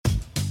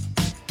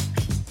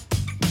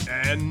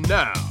And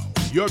now,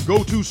 your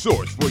go-to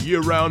source for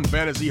year-round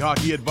fantasy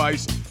hockey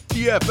advice,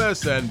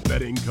 DFS, and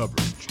betting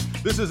coverage.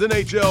 This is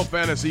NHL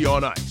Fantasy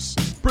on Ice,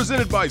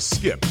 presented by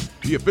Skip,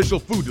 the official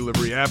food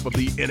delivery app of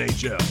the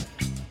NHL.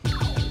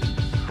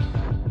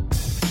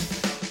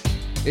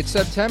 It's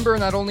September,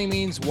 and that only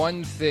means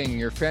one thing.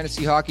 Your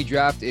fantasy hockey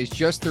draft is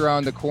just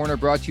around the corner,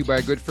 brought to you by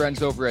our good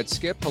friends over at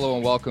Skip. Hello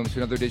and welcome to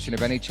another edition of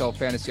NHL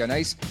Fantasy on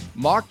Ice,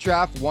 Mock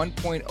Draft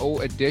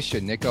 1.0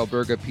 edition. Nick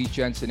Alberga, Pete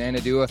Jensen,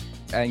 Anna Dua,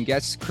 and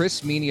guest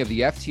Chris Meaney of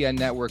the FTN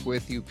Network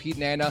with you. Pete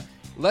and Anna,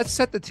 let's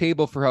set the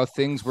table for how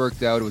things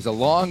worked out. It was a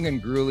long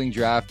and grueling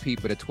draft, Pete,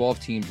 but a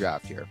 12-team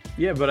draft here.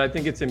 Yeah, but I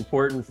think it's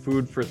important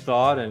food for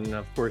thought, and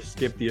of course,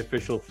 Skip, the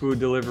official food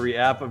delivery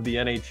app of the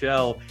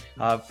NHL.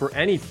 For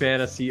any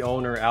fantasy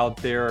owner out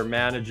there or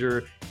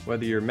manager,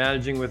 whether you're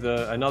managing with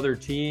another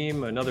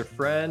team, another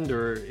friend,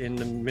 or in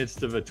the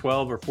midst of a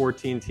 12 or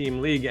 14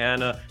 team league,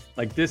 Anna,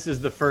 like this is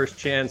the first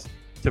chance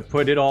to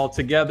put it all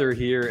together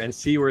here and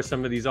see where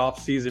some of these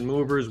off-season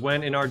movers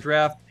went in our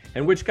draft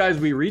and which guys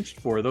we reached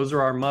for. Those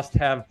are our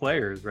must-have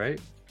players, right?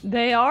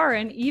 They are,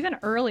 and even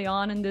early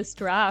on in this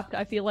draft,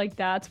 I feel like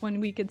that's when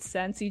we could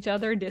sense each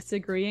other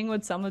disagreeing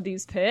with some of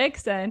these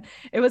picks, and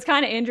it was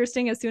kind of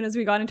interesting. As soon as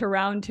we got into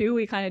round two,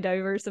 we kind of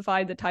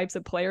diversified the types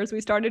of players we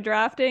started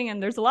drafting,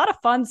 and there's a lot of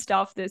fun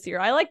stuff this year.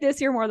 I like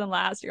this year more than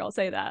last year, I'll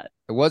say that.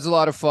 It was a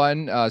lot of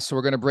fun, so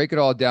we're going to break it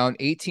all down.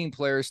 18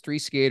 players, 3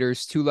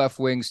 skaters, 2 left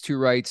wings, 2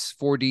 rights,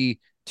 4D,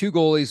 2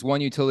 goalies,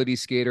 1 utility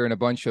skater, and a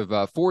bunch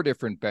of 4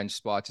 different bench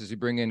spots as we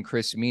bring in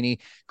Chris Meaney.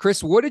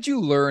 Chris, what did you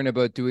learn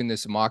about doing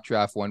this mock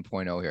draft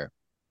 1.0 here?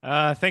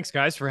 Thanks,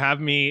 guys, for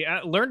having me.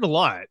 Learned a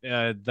lot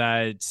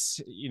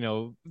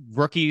that,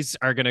 rookies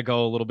are going to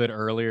go a little bit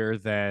earlier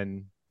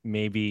than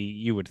maybe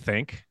you would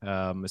think,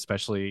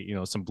 especially,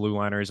 some blue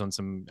liners on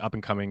some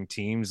up-and-coming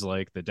teams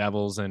like the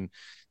Devils and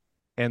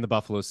the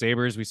Buffalo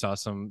Sabres. We saw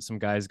some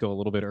guys go a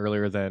little bit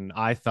earlier than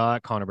I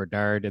thought. Connor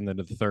Bedard in the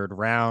 3rd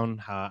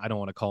round. I don't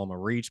want to call him a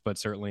reach, but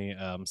certainly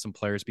some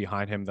players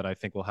behind him that I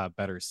think will have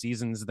better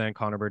seasons than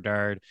Connor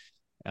Bedard.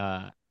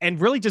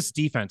 And really just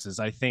defenses.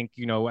 I think,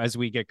 as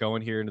we get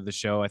going here into the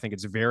show, I think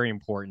it's very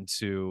important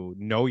to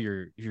know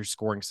your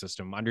scoring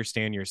system,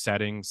 understand your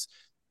settings.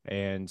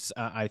 And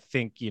I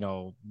think,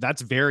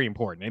 that's very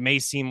important. It may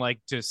seem like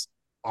just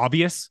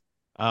obvious,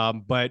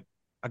 but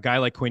a guy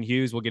like Quinn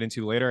Hughes, we'll get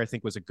into later, I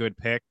think was a good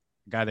pick.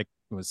 A guy that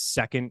was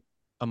second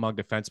among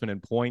defensemen in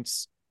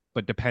points,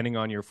 but depending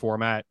on your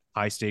format,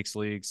 high stakes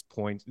leagues,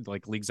 points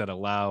like leagues that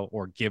allow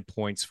or give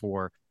points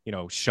for,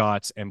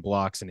 shots and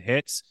blocks and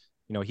hits,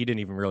 he didn't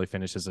even really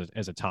finish as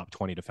a top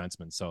 20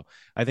 defenseman. So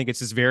I think it's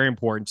just very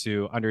important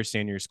to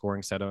understand your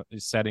scoring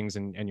settings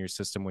and your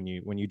system when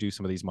you do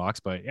some of these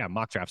mocks. But yeah,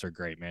 mock drafts are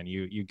great, man.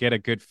 You get a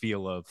good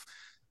feel of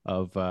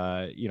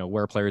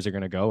where players are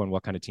going to go and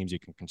what kind of teams you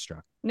can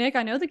construct. Nick,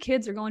 I know the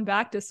kids are going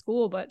back to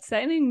school, but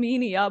setting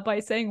Meaney up by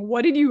saying,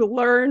 what did you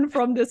learn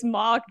from this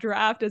mock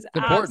draft is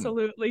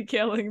absolutely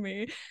killing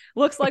me.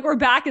 Looks like we're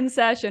back in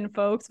session,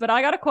 folks, but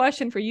I got a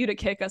question for you to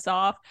kick us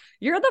off.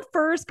 You're the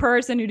first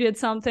person who did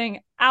something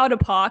out of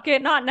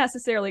pocket, not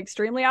necessarily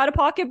extremely out of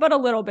pocket, but a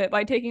little bit,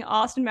 by taking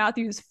Austin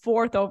Matthews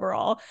 4th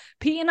overall.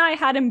 Pete and I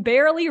had him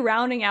barely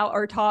rounding out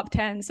our top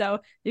 10, so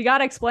you got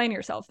to explain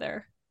yourself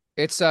there.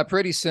 It's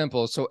pretty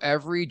simple. So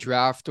every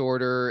draft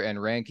order and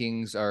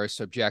rankings are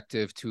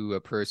subjective to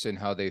a person,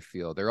 how they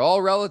feel. They're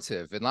all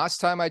relative. And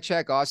last time I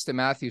checked, Austin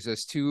Matthews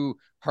has 1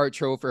 Hart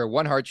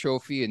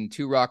Trophy and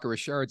 2 Rocket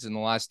Richards in the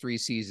last 3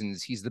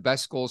 seasons. He's the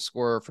best goal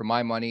scorer for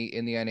my money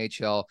in the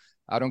NHL.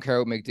 I don't care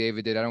what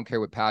McDavid did. I don't care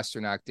what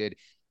Pasternak did.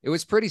 It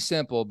was pretty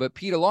simple. But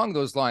Pete, along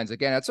those lines,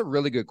 again, that's a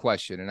really good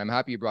question. And I'm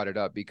happy you brought it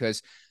up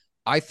because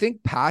I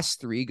think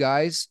past 3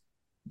 guys,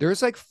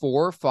 there's like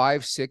 4,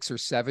 5, 6, or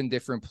 7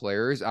 different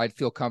players I'd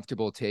feel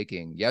comfortable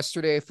taking.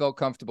 Yesterday, I felt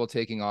comfortable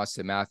taking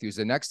Austin Matthews.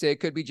 The next day, it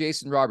could be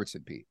Jason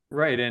Robertson, Pete.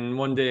 Right, and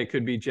one day it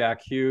could be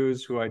Jack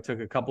Hughes, who I took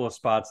a couple of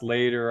spots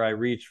later. I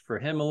reached for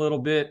him a little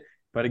bit.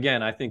 But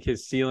again, I think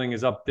his ceiling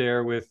is up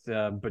there with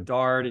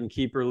Bedard in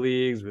keeper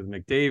leagues, with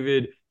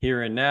McDavid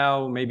here and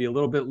now, maybe a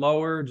little bit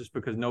lower just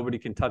because nobody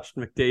can touch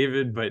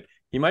McDavid. But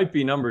he might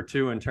be number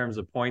 2 in terms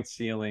of point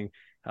ceiling.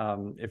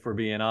 If we're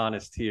being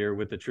honest here,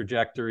 with the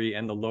trajectory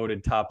and the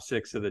loaded top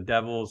 6 of the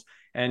Devils.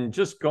 And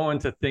just going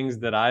to things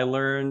that I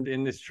learned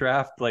in this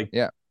draft, like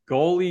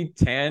goalie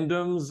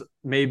tandems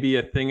may be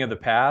a thing of the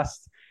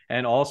past.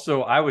 And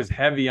also I was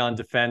heavy on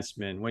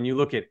defensemen. When you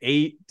look at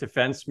 8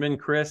 defensemen,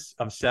 Chris,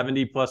 of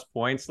 70 plus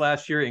points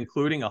last year,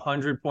 including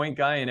 100-point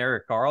guy in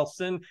Erik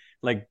Karlsson,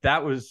 like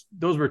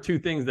those were 2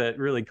 things that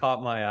really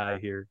caught my eye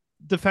here.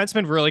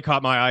 Defensemen really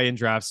caught my eye in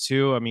drafts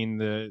too. I mean,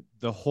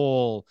 the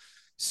whole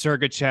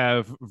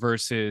Sergachev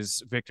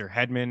versus Victor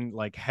Hedman.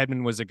 Like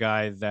Hedman was a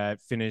guy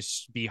that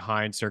finished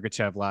behind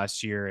Sergachev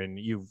last year, and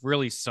you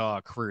really saw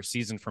a career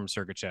season from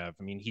Sergachev.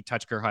 I mean, he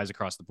touched career highs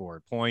across the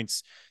board.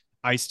 Points,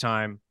 ice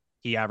time.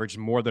 He averaged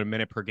more than a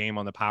minute per game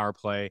on the power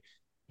play.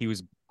 He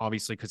was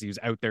obviously, because he was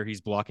out there, he's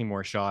blocking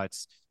more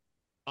shots.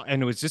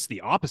 And it was just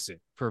the opposite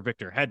for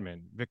Victor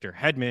Hedman. Victor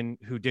Hedman,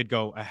 who did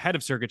go ahead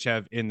of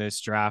Sergachev in this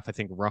draft, I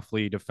think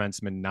roughly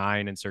defenseman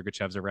 9, and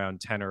Sergachev's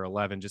around 10 or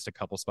 11, just a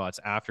couple spots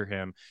after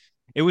him.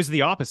 It was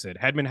the opposite.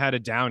 Hedman had a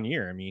down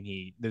year. I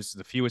mean, this is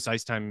the fewest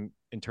ice time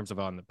in terms of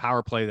on the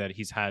power play that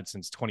he's had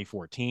since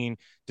 2014.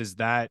 Does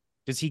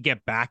he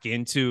get back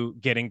into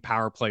getting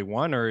power play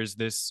 1, or is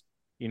this,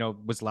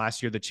 was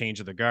last year the change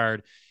of the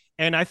guard?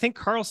 And I think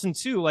Karlsson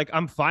too, like,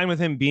 I'm fine with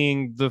him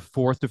being the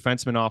 4th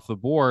defenseman off the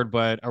board,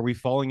 but are we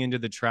falling into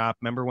the trap?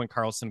 Remember when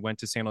Karlsson went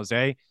to San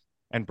Jose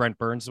and Brent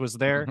Burns was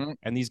there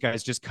and these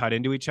guys just cut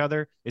into each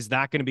other? Is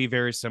that going to be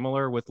very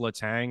similar with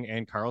Letang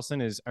and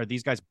Karlsson? Are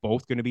these guys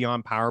both going to be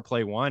on power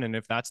play 1? And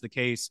if that's the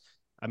case,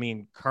 I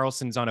mean,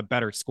 Karlsson's on a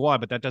better squad,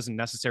 but that doesn't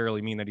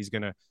necessarily mean that he's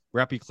going to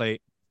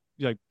replicate,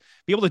 be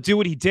able to do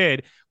what he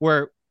did,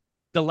 where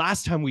the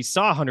last time we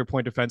saw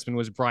 100-point defenseman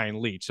was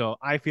Brian Leetch. So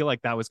I feel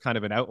like that was kind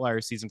of an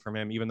outlier season from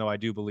him, even though I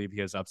do believe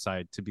he has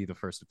upside to be the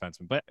first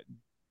defenseman. But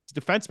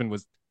defenseman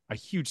was a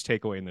huge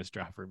takeaway in this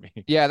draft for me.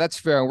 Yeah, that's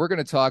fair. And we're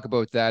going to talk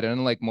about that. And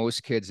unlike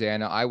most kids,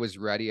 Anna, I was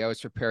ready. I was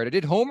prepared. I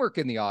did homework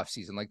in the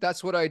offseason. Like,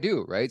 that's what I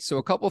do, right? So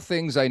a couple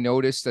things I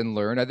noticed and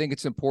learned. I think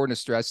it's important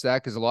to stress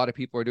that because a lot of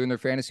people are doing their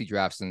fantasy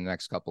drafts in the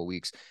next couple of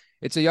weeks.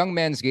 It's a young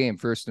man's game,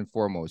 first and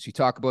foremost. You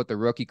talk about the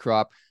rookie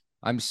crop.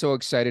 I'm so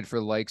excited for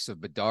the likes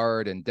of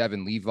Bedard and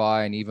Devin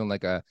Levi and even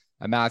like a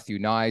Matthew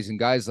Nyes and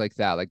guys like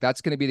that. Like,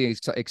 that's going to be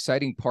the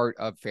exciting part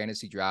of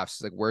fantasy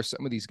drafts, like where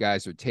some of these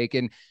guys are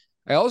taken.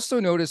 I also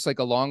noticed, like,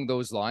 along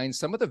those lines,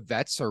 some of the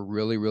vets are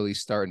really, really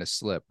starting to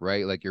slip,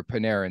 right? Like your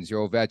Panarins,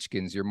 your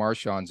Ovechkins, your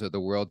Marchands of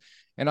the world.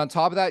 And on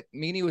top of that,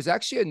 Meaney, was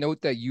actually a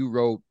note that you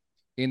wrote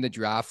in the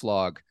draft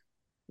log.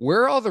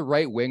 Where are all the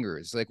right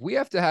wingers? Like, we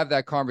have to have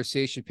that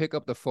conversation, pick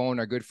up the phone,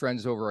 our good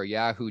friends over at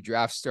Yahoo,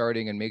 draft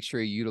starting, and make sure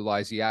you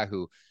utilize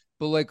Yahoo.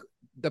 But like,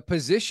 the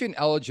position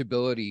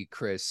eligibility,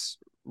 Chris,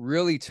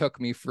 really took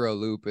me for a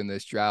loop in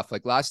this draft.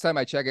 Like, last time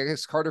I checked, I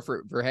guess Carter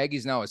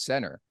Verhaeghe's now a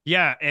center.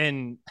 Yeah,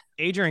 and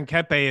Adrian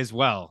Kempe as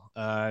well.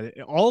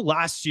 All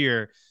last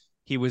year,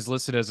 he was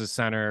listed as a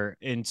center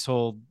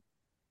until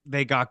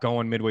they got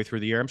going midway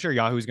through the year. I'm sure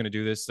Yahoo's going to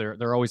do this.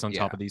 They're always on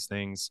top of these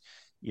things.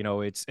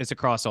 It's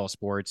across all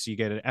sports. You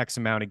get an X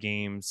amount of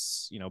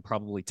games,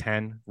 probably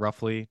 10,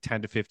 roughly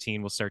 10 to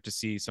 15. We'll start to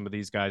see some of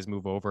these guys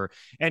move over.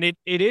 And it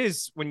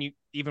is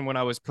even when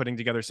I was putting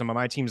together some of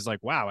my teams, like,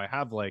 wow, I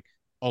have like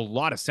a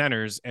lot of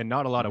centers and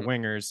not a lot of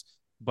wingers.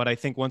 But I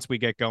think once we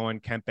get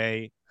going,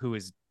 Kempe, who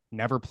has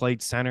never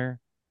played center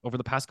over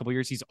the past couple of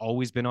years, he's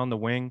always been on the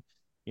wing.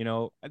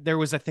 There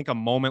was, I think, a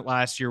moment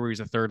last year where he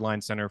was a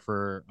 3rd-line center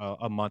for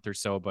a month or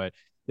so, but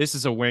this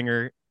is a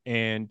winger.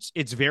 And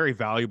it's very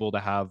valuable to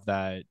have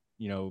that,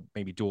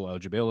 maybe dual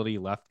eligibility,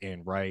 left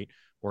and right,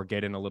 or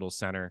get in a little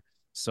center.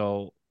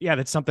 So, yeah,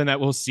 that's something that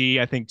we'll see,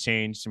 I think,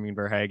 change. I mean,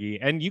 Verhaeghe.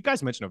 And you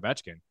guys mentioned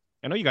Ovechkin.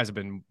 I know you guys have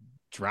been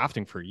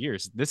drafting for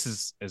years. This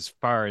is as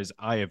far as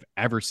I have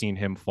ever seen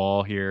him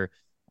fall here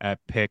at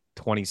pick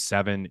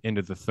 27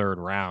 into the 3rd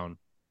round.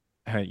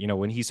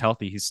 When he's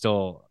healthy, he's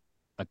still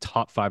a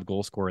top 5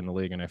 goal scorer in the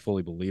league, and I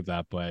fully believe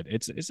that. But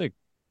it's a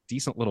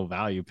decent little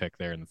value pick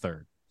there in the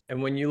 3rd.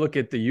 And when you look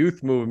at the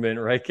youth movement,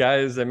 right,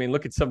 guys, I mean,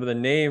 look at some of the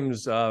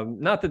names,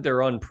 not that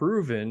they're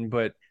unproven,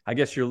 but I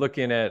guess you're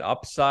looking at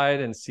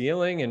upside and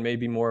ceiling and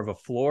maybe more of a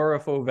floor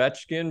of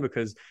Ovechkin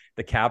because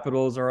the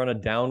Capitals are on a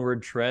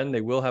downward trend.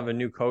 They will have a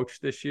new coach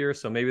this year,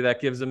 so maybe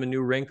that gives them a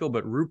new wrinkle.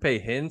 But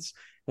Roope Hintz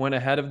went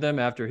ahead of them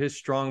after his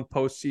strong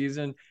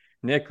postseason.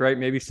 Nick, right,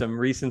 maybe some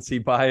recency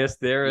bias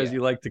there, as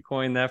you like to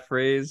coin that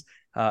phrase.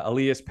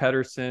 Elias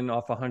Pettersson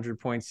off a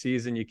 100-point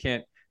season. You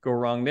can't go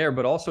wrong there,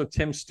 but also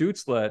Tim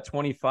Stützle at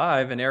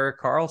 25 and Erik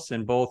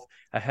Karlsson both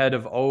ahead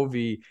of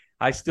Ovi.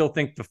 I still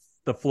think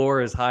the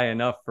floor is high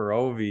enough for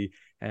Ovi.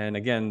 And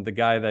again, the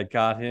guy that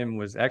got him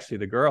was actually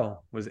the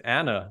girl, was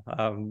Anna,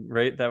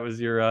 right? That was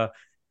your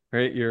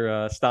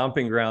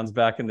stomping grounds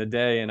back in the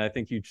day. And I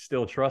think you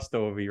still trust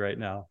Ovi right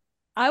now.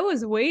 I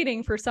was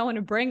waiting for someone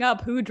to bring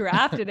up who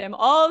drafted him.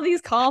 All of these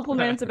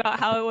compliments about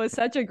how it was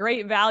such a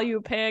great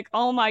value pick.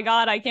 Oh my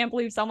God, I can't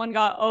believe someone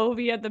got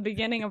Ovi at the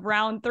beginning of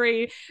round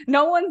 3.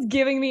 No one's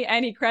giving me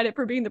any credit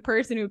for being the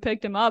person who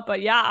picked him up.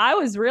 But yeah, I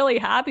was really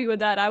happy with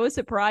that. I was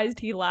surprised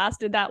he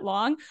lasted that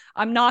long.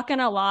 I'm not going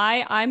to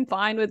lie. I'm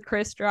fine with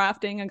Chris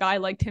drafting a guy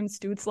like Tim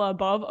Stützle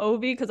above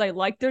Ovi because I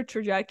like the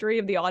trajectory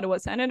of the Ottawa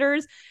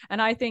Senators.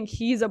 And I think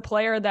he's a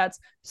player that's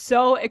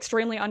so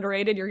extremely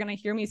underrated. You're going to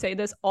hear me say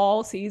this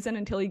all season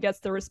until he gets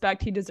the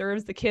respect he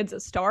deserves. The kid's a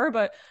star,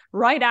 but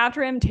right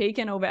after him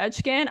taking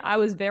Ovechkin, I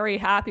was very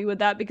happy with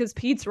that because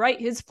Pete's right.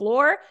 His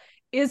floor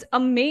is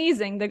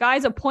amazing. The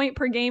guy's a point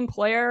per game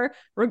player,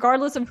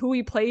 regardless of who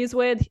he plays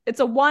with.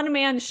 It's a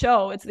one-man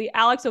show. It's the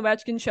Alex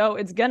Ovechkin show.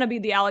 It's going to be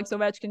the Alex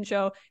Ovechkin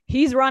show.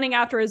 He's running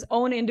after his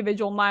own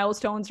individual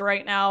milestones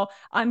right now.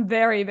 I'm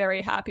very,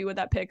 very happy with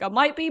that pickup.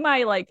 Might be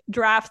my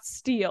draft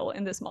steal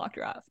in this mock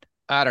draft.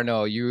 I don't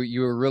know. You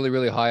were really,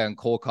 really high on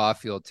Cole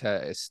Caulfield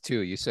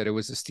too. You said it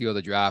was a steal of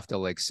the draft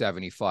at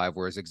 75,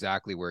 whereas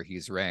exactly where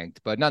he's ranked.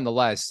 But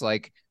nonetheless,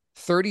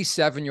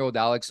 37-year-old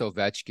Alex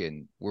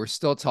Ovechkin, we're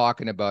still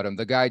talking about him.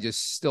 The guy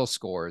just still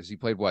scores. He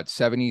played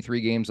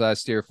 73 games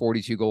last year,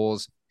 42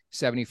 goals,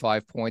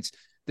 75 points.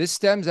 This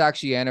stems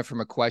actually, Anna, from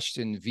a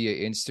question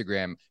via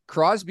Instagram.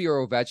 Crosby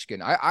or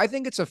Ovechkin? I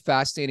think it's a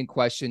fascinating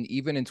question,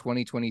 even in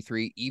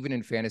 2023, even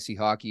in fantasy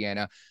hockey,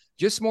 Anna.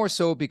 Just more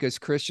so because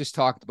Chris just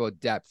talked about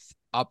depth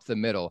up the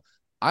middle.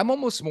 I'm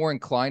almost more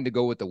inclined to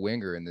go with the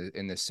winger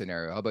in this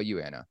scenario. How about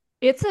you, Anna?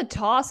 It's a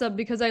toss-up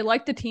because I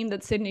like the team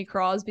that Sidney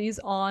Crosby's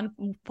on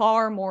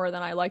far more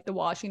than I like the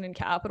Washington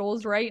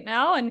Capitals right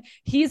now. And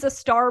he's a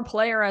star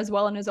player as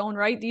well in his own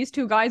right. These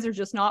two guys are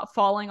just not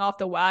falling off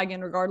the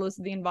wagon regardless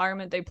of the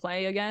environment they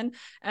play again.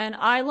 And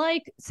I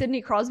like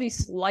Sidney Crosby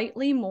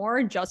slightly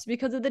more just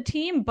because of the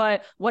team.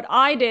 But what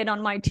I did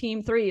on my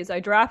team 3 is I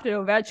drafted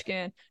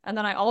Ovechkin and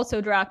then I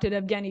also drafted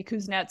Evgeny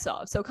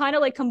Kuznetsov. So kind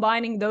of like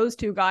combining those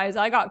two guys,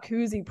 I got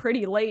Kuzi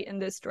pretty late in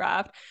this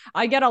draft.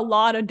 I get a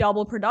lot of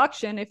double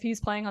production if he's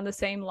playing on the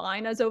same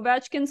line as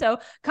Ovechkin. So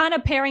kind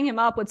of pairing him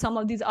up with some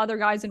of these other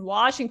guys in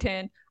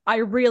Washington, I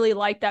really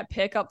like that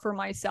pickup for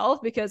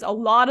myself because a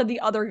lot of the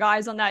other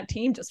guys on that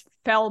team just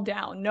fell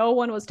down. No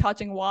one was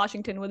touching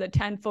Washington with a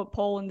 10-foot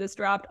pole in this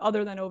draft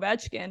other than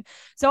Ovechkin.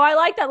 So I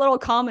like that little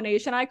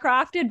combination I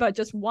crafted, but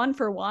just one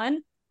for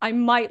one, I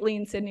might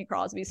lean Sidney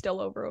Crosby still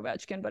over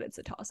Ovechkin, but it's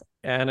a toss-up.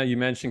 Anna, you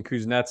mentioned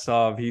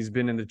Kuznetsov. He's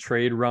been in the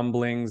trade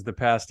rumblings the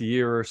past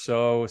year or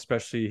so,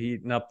 especially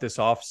heating up this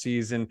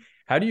offseason.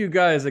 How do you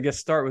guys, I guess,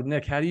 start with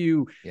Nick, how do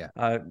you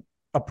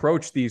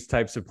approach these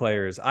types of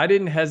players? I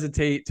didn't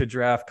hesitate to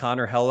draft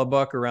Connor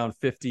Hellebuck around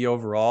 50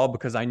 overall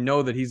because I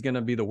know that he's going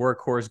to be the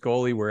workhorse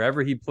goalie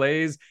wherever he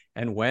plays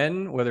and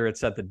when, whether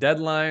it's at the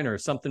deadline or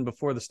something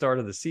before the start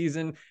of the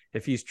season.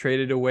 If he's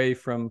traded away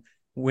from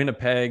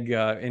Winnipeg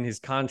in his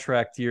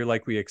contract year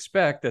like we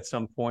expect at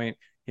some point,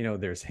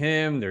 there's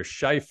him, there's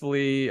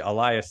Scheifele,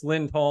 Elias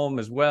Lindholm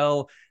as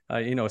well,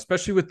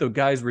 especially with the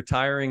guys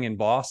retiring in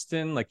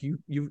Boston. Like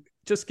you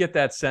just get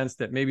that sense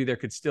that maybe there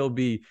could still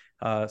be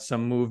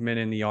some movement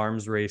in the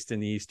arms race in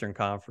the Eastern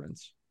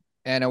Conference.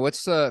 Anna,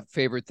 what's the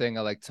favorite thing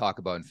I like to talk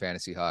about in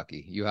fantasy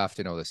hockey? You have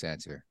to know this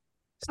answer.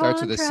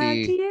 Starts with a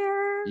C.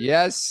 Year.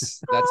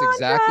 Yes, that's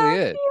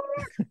exactly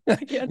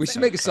it. We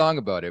should make a song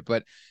about it,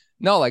 but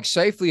no, like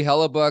Scheifele,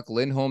 Hellebuck,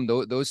 Lindholm,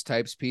 those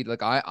types, Pete.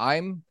 Like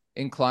I'm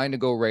inclined to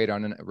go right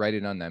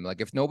in on them.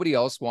 Like if nobody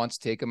else wants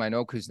to take him, I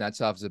know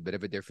Kuznetsov is a bit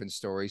of a different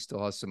story,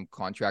 still has some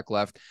contract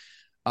left.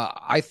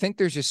 I think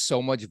there's just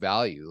so much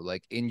value,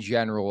 like in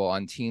general,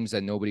 on teams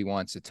that nobody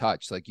wants to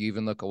touch. Like you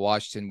even look at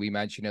Washington, we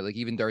mentioned it. Like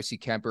even Darcy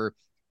Kemper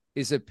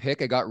is a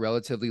pick I got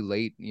relatively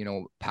late,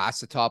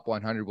 past the top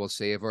 100, we'll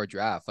say, of our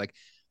draft. Like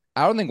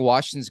I don't think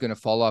Washington's going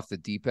to fall off the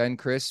deep end,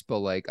 Chris, but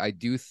like I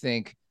do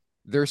think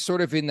they're sort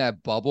of in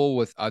that bubble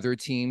with other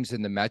teams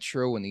in the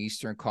Metro and the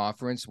Eastern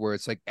Conference where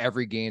it's like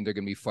every game they're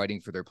going to be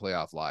fighting for their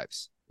playoff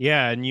lives.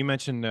 Yeah, and you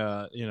mentioned,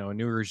 a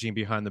new regime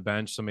behind the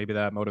bench, so maybe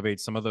that motivates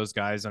some of those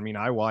guys. I mean,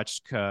 I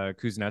watched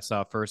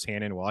Kuznetsov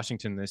firsthand in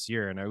Washington this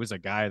year, and it was a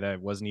guy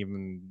that wasn't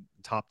even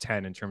top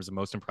 10 in terms of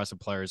most impressive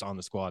players on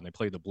the squad, and they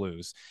played the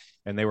Blues,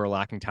 and they were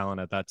lacking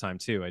talent at that time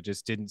too. I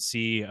just didn't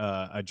see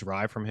a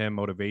drive from him,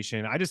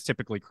 motivation. I just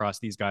typically cross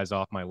these guys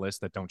off my list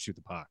that don't shoot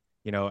the puck.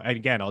 And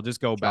again, I'll just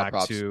go back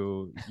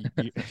to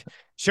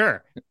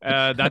sure.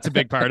 That's a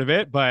big part of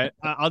it, but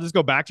I'll just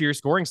go back to your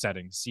scoring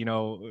settings.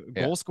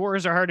 Goal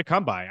scorers are hard to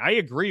come by. I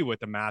agree with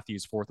the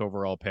Matthews 4th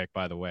overall pick,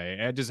 by the way.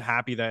 I'm just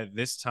happy that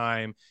this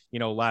time,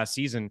 last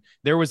season,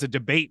 there was a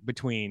debate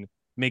between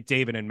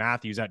McDavid and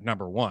Matthews at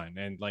number 1.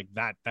 And like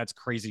that's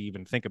crazy to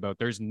even think about.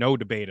 There's no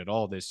debate at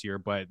all this year,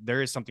 but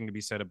there is something to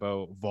be said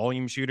about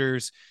volume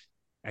shooters.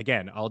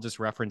 Again, I'll just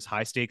reference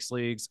high stakes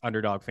leagues,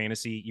 underdog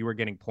fantasy. You are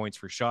getting points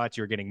for shots.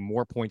 You're getting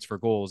more points for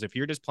goals. If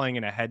you're just playing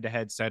in a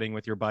head-to-head setting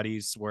with your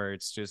buddies where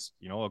it's just,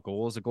 a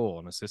goal is a goal,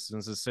 an assist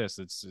is an assist.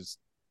 It's just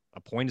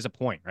a point is a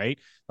point, right?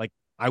 Like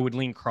I would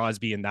lean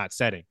Crosby in that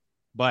setting.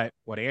 But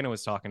what Anna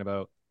was talking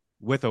about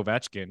with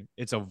Ovechkin,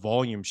 it's a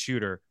volume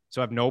shooter.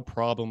 So I have no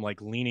problem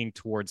like leaning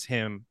towards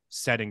him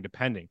setting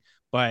depending.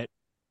 But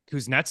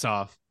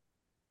Kuznetsov,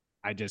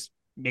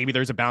 maybe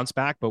there's a bounce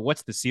back, but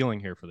what's the ceiling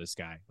here for this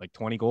guy? Like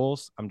 20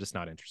 goals? I'm just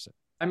not interested.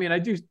 I mean, I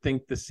do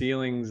think the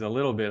ceiling's a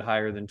little bit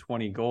higher than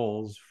 20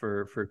 goals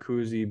for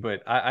Kuzi,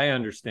 but I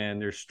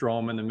understand there's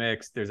Strome in the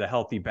mix. There's a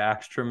healthy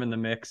Backstrom in the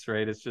mix,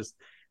 right? It's just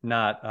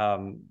not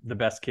the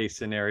best case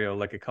scenario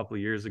like a couple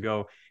of years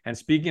ago. And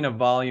speaking of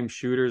volume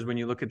shooters, when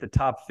you look at the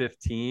top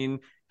 15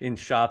 in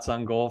shots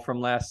on goal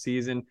from last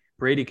season,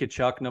 Brady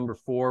Tkachuk, number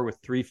 4 with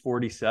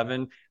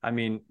 347. I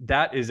mean,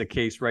 that is a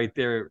case right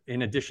there,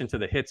 in addition to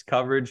the hits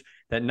coverage,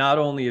 that not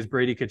only is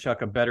Brady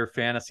Tkachuk a better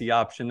fantasy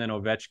option than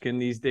Ovechkin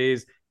these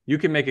days, you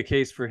can make a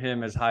case for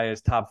him as high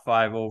as top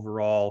 5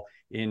 overall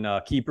in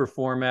keeper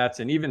formats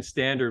and even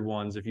standard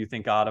ones if you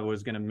think Ottawa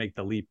is going to make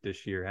the leap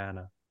this year,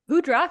 Hannah.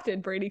 Who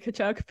drafted Brady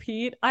Tkachuk,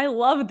 Pete? I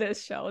love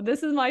this show.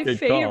 This is my Good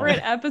favorite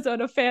call. episode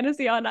of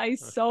Fantasy on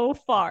Ice so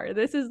far.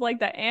 This is like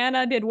the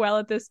Anna did well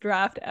at this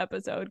draft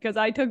episode, because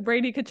I took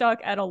Brady Tkachuk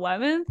at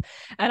 11th,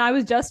 and I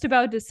was just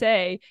about to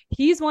say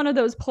he's one of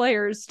those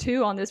players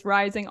too on this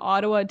rising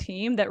Ottawa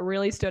team that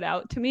really stood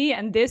out to me.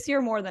 And this year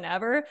more than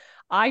ever,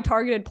 I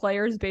targeted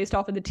players based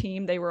off of the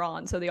team they were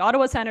on. So the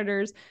Ottawa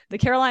Senators, the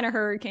Carolina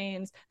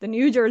Hurricanes, the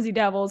New Jersey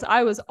Devils,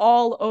 I was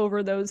all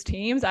over those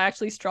teams. I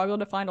actually struggled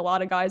to find a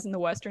lot of guys in the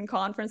Western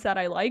Conference that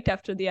I liked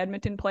after the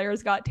Edmonton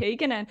players got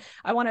taken. And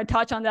I want to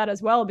touch on that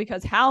as well,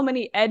 because how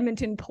many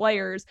Edmonton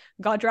players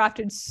got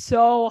drafted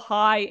so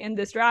high in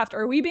this draft?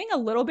 Are we being a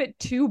little bit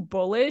too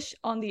bullish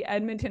on the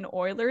Edmonton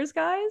Oilers,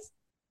 guys?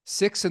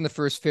 6 in the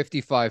first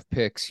 55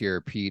 picks here,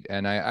 Pete.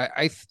 And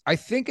I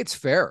think it's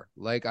fair.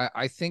 Like,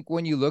 I think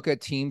when you look at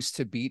teams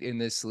to beat in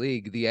this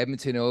league, the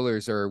Edmonton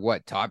Oilers are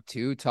what, top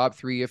 2, top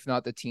 3, if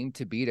not the team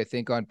to beat. I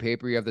think on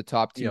paper you have the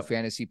top 2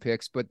 fantasy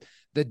picks, but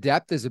the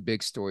depth is a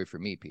big story for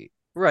me, Pete.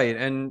 Right.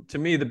 And to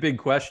me, the big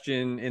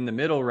question in the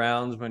middle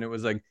rounds, when it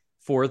was like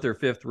 4th or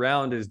 5th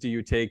round, is do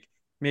you take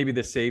maybe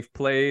the safe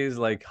plays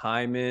like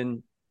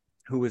Hyman,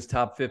 who was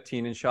top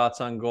 15 in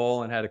shots on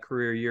goal and had a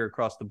career year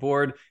across the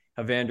board?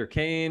 Evander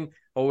Kane,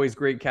 always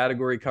great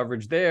category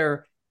coverage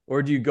there.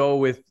 Or do you go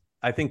with,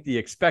 I think, the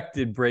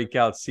expected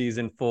breakout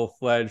season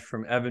full-fledged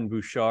from Evan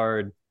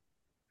Bouchard?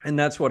 And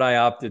that's what I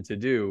opted to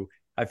do.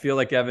 I feel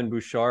like Evan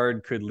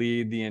Bouchard could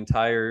lead the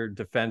entire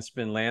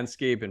defenseman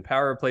landscape in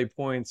power play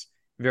points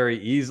very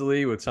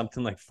easily with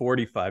something like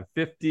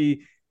 45-50,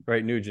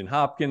 right? Nugent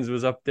Hopkins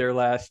was up there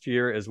last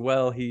year as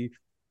well. He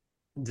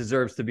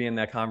deserves to be in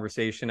that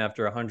conversation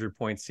after a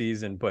 100-point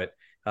season, but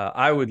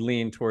I would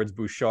lean towards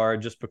Bouchard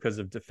just because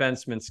of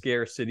defenseman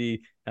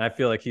scarcity, and I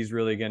feel like he's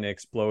really going to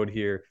explode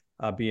here,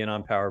 being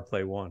on power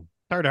play 1.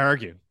 Hard to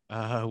argue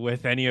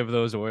with any of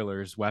those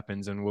Oilers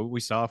weapons, and what we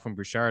saw from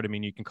Bouchard, I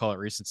mean, you can call it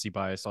recency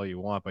bias all you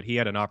want, but he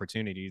had an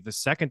opportunity. The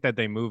second that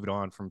they moved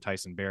on from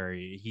Tyson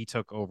Barrie, he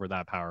took over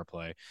that power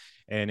play,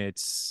 and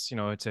it's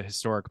a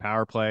historic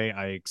power play.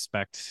 I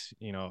expect,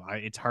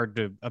 it's hard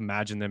to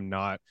imagine them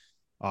not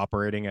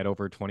operating at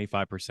over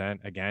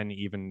 25% again,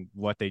 even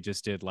what they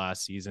just did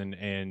last season.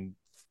 And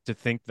to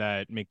think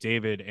that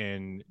McDavid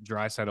and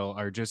Draisaitl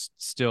are just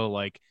still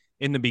like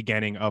in the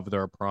beginning of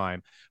their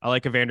prime. I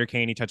like Evander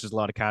Kane. He touches a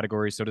lot of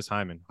categories. So does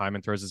Hyman.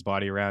 Hyman throws his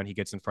body around. He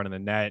gets in front of the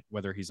net,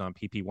 whether he's on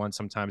PP1,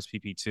 sometimes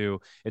PP2.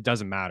 It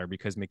doesn't matter,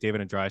 because McDavid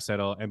and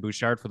Draisaitl and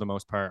Bouchard, for the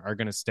most part, are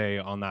going to stay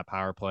on that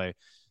power play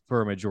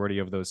for a majority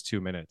of those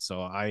 2 minutes.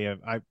 So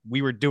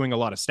we were doing a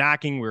lot of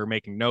stacking. We were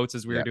making notes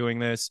as we were doing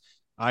this.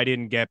 I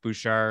didn't get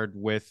Bouchard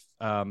with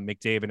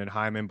McDavid and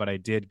Hyman, but I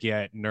did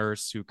get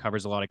Nurse, who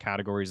covers a lot of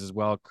categories as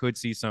well. Could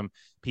see some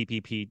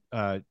PPP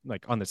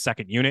like on the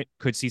second unit,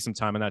 could see some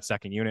time in that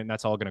second unit, and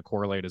that's all going to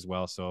correlate as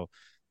well. So,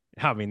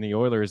 I mean, the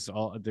Oilers,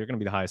 they're going to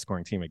be the highest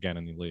scoring team again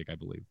in the league, I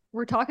believe.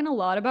 We're talking a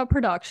lot about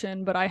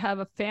production, but I have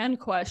a fan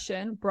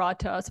question brought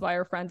to us by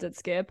our friends at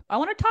Skip. I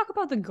want to talk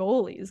about the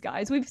goalies,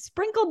 guys. We've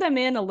sprinkled them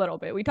in a little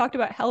bit. We talked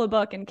about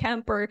Hellebuck and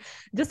Kemper,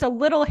 just a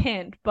little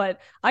hint,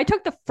 but I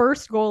took the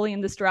first goalie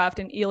in this draft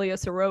in Ilya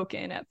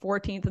Sorokin at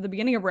 14th at the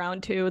beginning of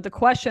round 2. The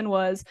question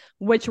was,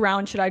 which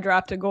round should I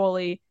draft a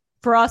goalie?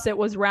 For us, it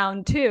was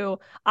round 2.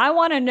 I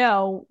want to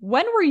know,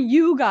 when were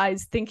you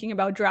guys thinking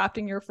about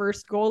drafting your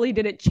first goalie?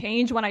 Did it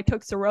change when I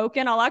took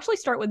Sorokin? I'll actually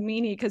start with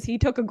Meaney, because he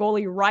took a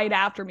goalie right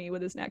after me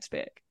with his next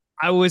pick.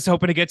 I was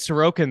hoping to get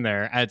Sorokin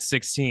there at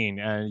 16,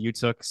 and you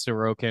took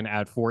Sorokin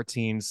at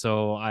 14.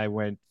 So I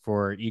went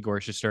for Igor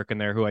Shesterkin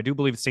there, who I do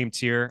believe the same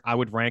tier. I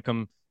would rank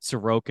him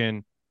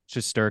Sorokin,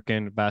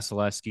 Shesterkin,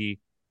 Vasilevsky.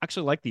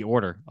 Actually like the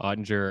order,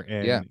 Ottinger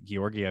and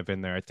Georgiev in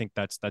there. I think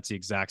that's the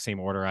exact same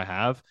order I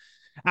have.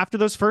 After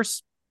those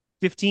first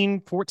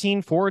 15,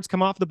 14 forwards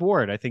come off the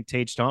board, I think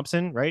Tage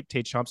Thompson, right?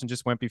 Tage Thompson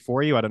just went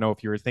before you. I don't know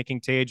if you were thinking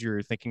Tage, you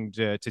were thinking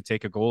to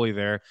take a goalie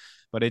there,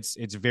 but it's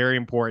very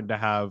important to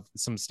have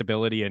some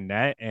stability in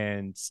net,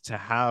 and to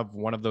have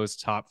one of those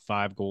top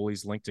 5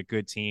 goalies linked to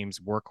good teams,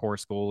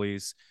 workhorse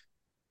goalies,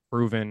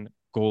 proven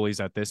goalies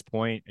at this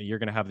point. You're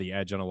going to have the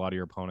edge on a lot of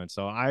your opponents.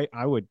 So I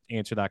would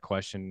answer that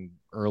question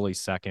early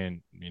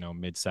second,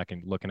 mid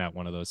second, looking at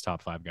one of those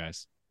top 5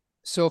 guys.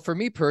 So for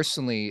me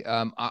personally,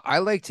 I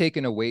like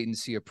taking a wait and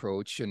see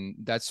approach, and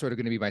that's sort of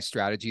going to be my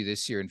strategy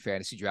this year in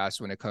fantasy drafts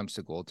when it comes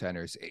to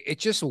goaltenders.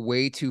 It's just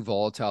way too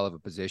volatile of a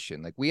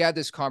position. Like, we had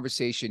this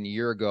conversation a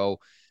year ago,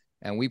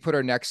 and we put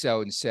our necks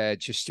out and said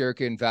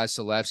Shesterkin,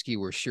 Vasilevsky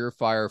were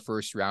surefire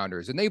first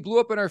rounders, and they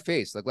blew up in our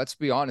face. Like, let's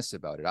be honest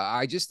about it.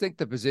 I just think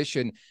the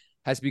position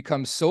has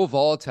become so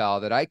volatile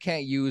that I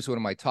can't use one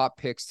of my top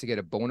picks to get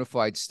a bona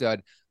fide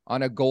stud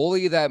on a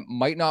goalie that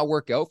might not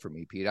work out for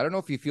me, Pete. I don't know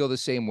if you feel the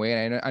same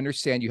way, and I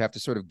understand you have to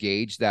sort of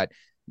gauge that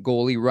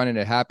goalie run, and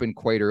it happened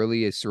quite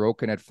early as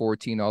Sorokin at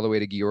 14 all the way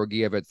to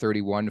Georgiev at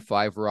 31,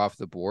 5 were off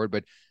the board.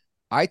 But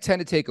I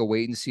tend to take a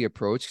wait and see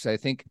approach, because I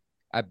think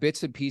at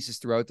bits and pieces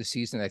throughout the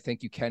season, I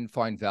think you can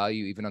find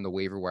value even on the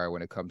waiver wire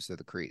when it comes to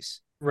the crease.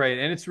 Right.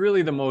 And it's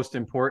really the most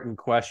important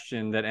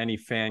question that any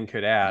fan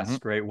could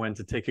ask, right? When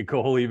to take a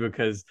goalie,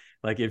 because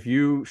like if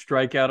you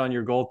strike out on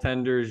your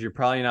goaltenders, you're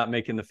probably not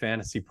making the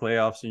fantasy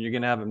playoffs and you're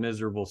going to have a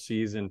miserable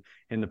season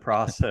in the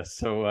process.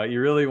 So you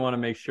really want to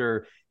make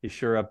sure you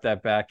shore up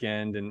that back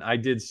end. And I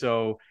did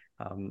so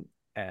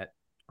at,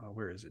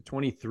 where is it?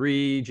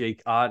 23,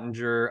 Jake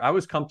Ottinger. I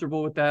was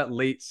comfortable with that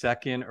late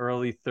second,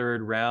 early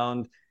third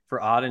round for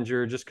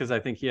Ottinger, just because I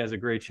think he has a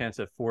great chance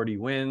at 40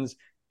 wins.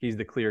 He's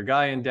the clear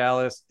guy in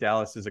Dallas.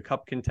 Dallas is a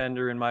cup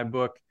contender in my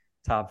book,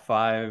 top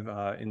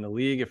 5 in the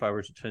league, if I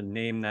were to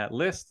name that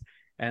list.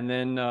 And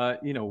then,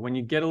 when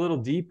you get a little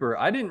deeper,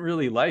 I didn't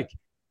really like,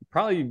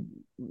 probably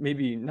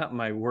maybe not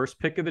my worst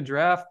pick of the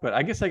draft, but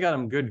I guess I got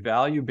him good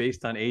value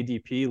based on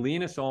ADP.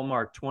 Linus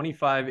Ullmark,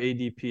 25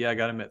 ADP. I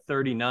got him at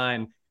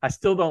 39. I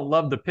still don't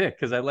love the pick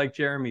because I like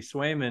Jeremy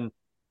Swayman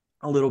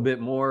a little bit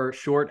more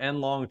short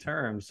and long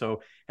term.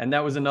 So, and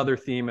that was another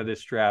theme of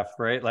this draft,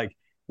 right? Like,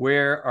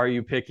 where are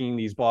you picking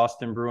these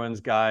Boston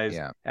Bruins guys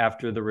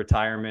after the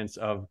retirements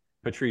of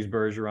Patrice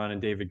Bergeron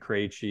and David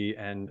Krejci,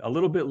 and a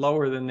little bit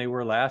lower than they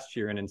were last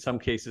year, and in some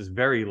cases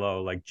very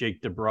low, like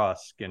Jake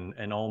DeBrusk and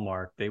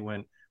Ullmark. They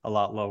went a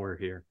lot lower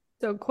here.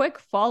 So quick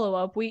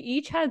follow-up, we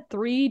each had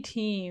 3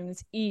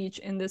 teams each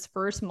in this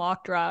first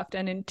mock draft,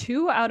 and in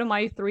 2 out of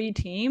my 3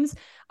 teams,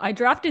 I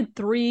drafted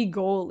 3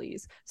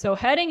 goalies. So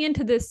heading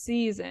into this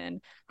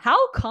season,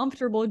 how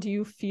comfortable do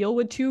you feel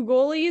with 2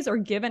 goalies, or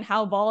given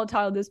how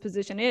volatile this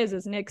position is,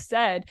 as Nick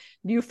said,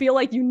 do you feel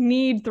like you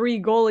need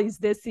 3 goalies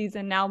this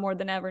season now more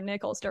than ever?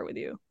 Nick, I'll start with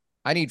you.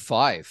 I need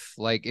 5.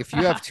 Like, if you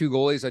have 2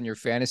 goalies on your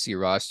fantasy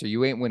roster,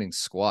 you ain't winning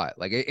squat.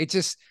 Like, it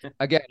just,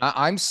 again,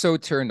 I'm so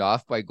turned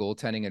off by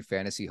goaltending in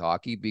fantasy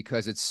hockey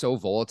because it's so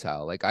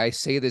volatile. Like, I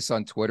say this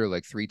on Twitter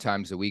like 3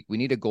 times a week. We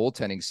need a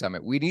goaltending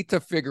summit. We need to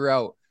figure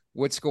out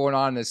what's going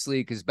on in this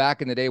league. Because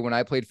back in the day when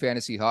I played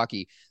fantasy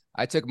hockey,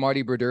 I took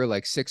Marty Brodeur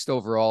like 6th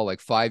overall, like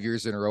 5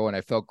 years in a row, and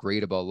I felt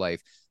great about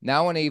life.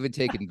 Now when I even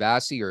taken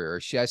Bassey or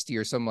Shesty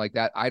or something like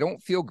that, I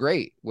don't feel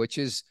great, which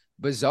is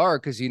bizarre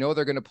because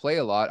they're going to play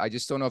a lot. I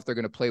just don't know if they're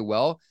going to play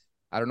well.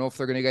 I don't know if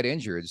they're going to get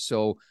injured.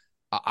 So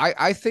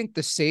I think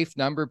the safe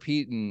number,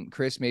 Pete and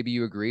Chris, maybe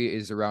you agree,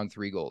 is around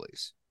 3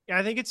 goalies. Yeah,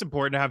 I think it's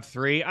important to have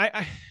 3.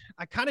 I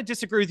kind of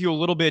disagree with you a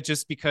little bit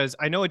just because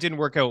I know it didn't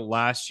work out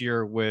last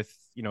year with,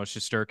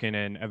 Shesterkin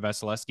and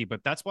Vasilevsky,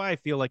 but that's why I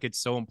feel like it's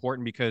so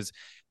important, because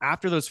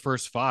after those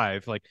first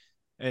 5, like,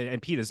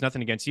 and Pete, there's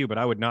nothing against you, but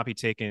I would not be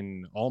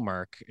taking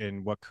Ullmark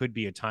in what could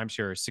be a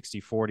timeshare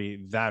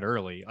 60-40 that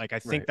early. Like, I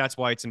think that's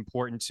why it's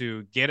important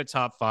to get a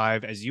top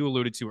 5, as you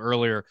alluded to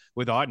earlier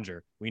with Ottinger.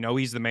 We know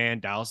he's the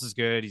man. Dallas is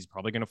good. He's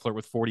probably going to flirt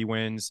with 40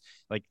 wins.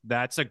 Like,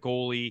 that's a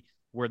goalie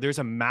where there's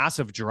a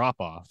massive drop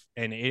off,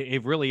 and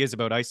it really is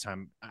about ice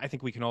time. I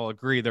think we can all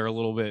agree they're a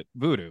little bit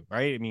voodoo,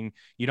 right? I mean,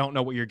 you don't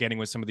know what you're getting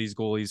with some of these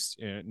goalies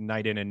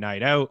night in and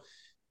night out.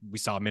 We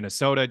saw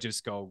Minnesota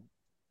just go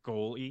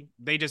goalie.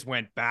 They just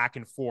went back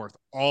and forth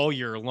all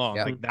year long.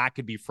 Yeah. Like, that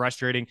could be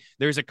frustrating.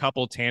 There's a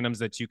couple tandems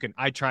that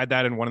I tried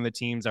that in one of the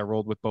teams. I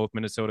rolled with both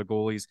Minnesota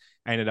goalies.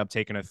 I ended up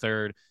taking a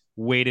third,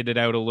 waited it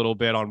out a little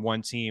bit on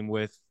one team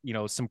with,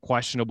 some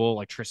questionable,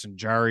 like Tristan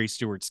Jarry,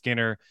 Stuart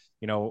Skinner.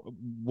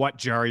 What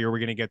Jarry are we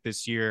going to get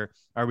this year?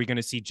 Are we going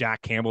to see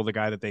Jack Campbell, the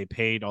guy that they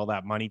paid all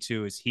that money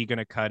to? Is he going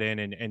to cut in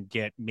and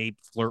get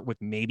flirt with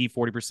maybe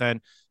 40%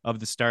 of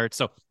the start?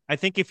 So I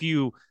think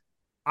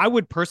I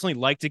would personally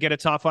like to get a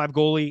top 5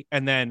 goalie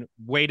and then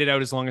wait it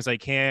out as long as I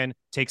can,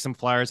 take some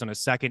flyers on a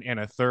second and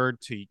a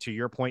third, to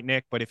your point,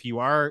 Nick. But if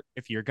you're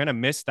going to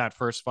miss that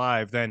first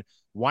 5, then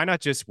why not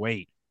just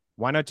wait?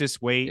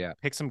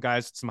 Pick some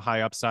guys with some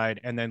high upside,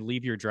 and then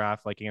leave your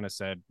draft, like Anna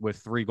said, with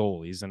 3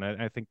 goalies. And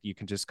I think you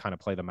can just kind of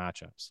play the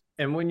matchups.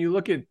 And when you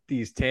look at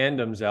these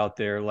tandems out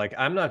there, like,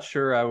 I'm not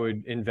sure I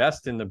would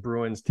invest in the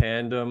Bruins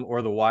tandem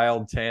or the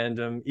Wild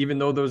tandem, even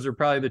though those are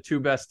probably the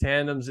 2 best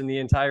tandems in the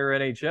entire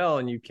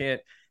NHL. And you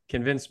can't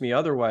convince me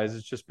otherwise.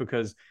 It's just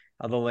because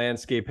the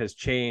landscape has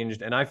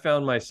changed. And I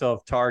found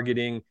myself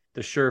targeting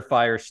the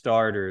surefire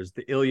starters,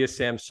 the Ilya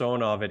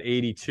Samsonov at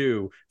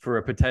 82 for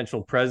a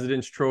potential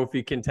President's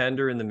Trophy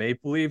contender in the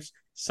Maple Leafs.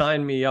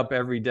 Sign me up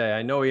every day.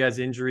 I know he has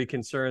injury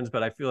concerns,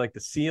 but I feel like the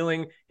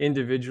ceiling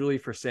individually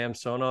for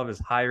Samsonov is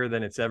higher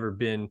than it's ever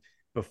been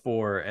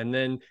before. And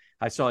then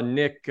I saw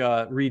Nick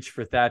reach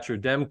for Thatcher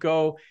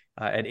Demko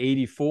at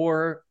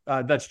 84.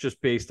 That's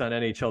just based on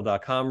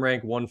NHL.com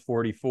rank,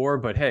 144.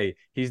 But hey,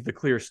 he's the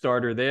clear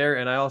starter there.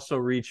 And I also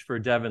reached for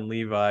Devin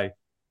Levi,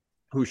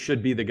 who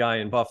should be the guy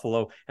in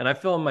Buffalo. And I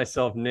found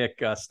myself,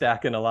 Nick,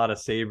 stacking a lot of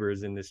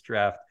Sabres in this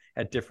draft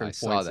at different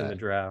points in the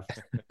draft.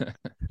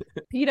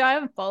 Pete, I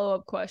have a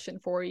follow-up question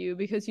for you,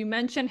 because you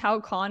mentioned how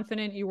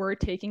confident you were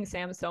taking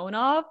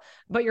Samsonov,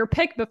 but your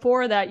pick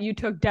before that, you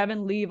took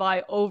Devin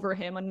Levi over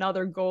him,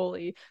 another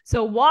goalie.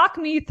 So walk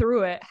me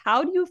through it.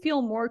 How do you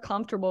feel more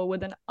comfortable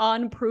with an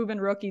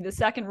unproven rookie, the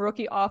second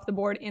rookie off the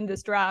board in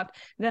this draft,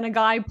 than a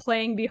guy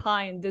playing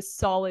behind this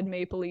solid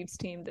Maple Leafs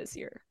team this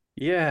year?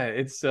 Yeah,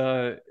 it's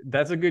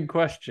that's a good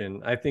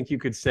question. I think you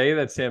could say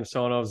that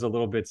Samsonov's a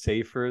little bit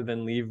safer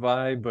than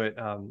Levi, but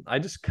I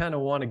just kind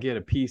of want to get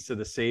a piece of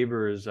the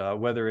Sabres,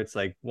 whether it's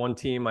like one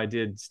team I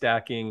did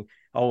stacking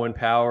Owen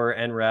Power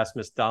and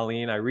Rasmus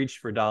Dahlin. I reached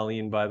for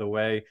Dahlin, by the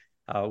way.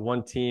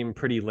 One team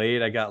pretty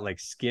late, I got like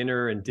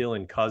Skinner and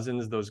Dylan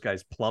Cousins. Those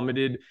guys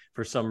plummeted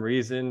for some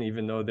reason,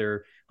 even though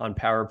they're on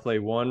power play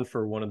one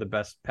for one of the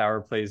best power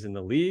plays in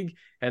the league.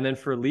 And then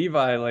for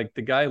Levi, like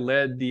the guy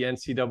led the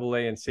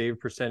NCAA in save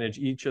percentage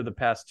each of the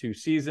past 2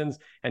 seasons,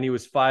 and he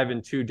was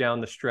 5-2 down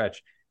the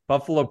stretch.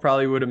 Buffalo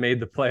probably would have made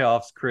the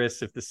playoffs,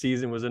 Chris, if the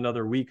season was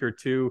another week or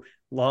two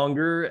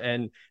longer.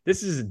 And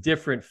this is a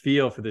different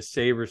feel for the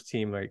Sabres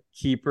team, like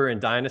keeper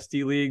and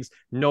dynasty leagues.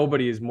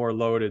 Nobody is more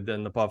loaded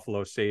than the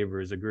Buffalo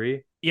Sabres.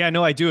 Agree? Yeah,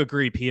 no, I do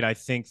agree, Pete. I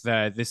think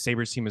that this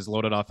Sabres team is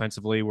loaded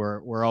offensively.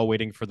 We're all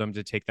waiting for them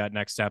to take that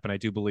next step. And I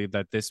do believe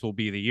that this will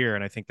be the year.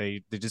 And I think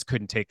they just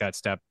couldn't take that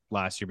step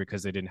last year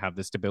because they didn't have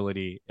the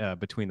stability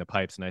between the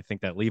pipes. And I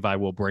think that Levi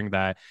will bring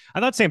that. I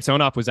thought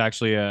Samsonov was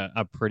actually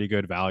a pretty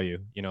good value,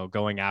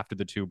 going after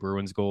the 2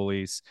 Bruins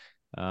goalies.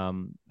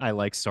 I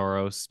like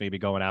Soros, maybe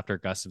going after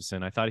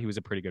Gustafsson. I thought he was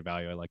a pretty good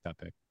value. I like that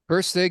pick.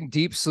 First thing,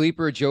 deep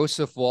sleeper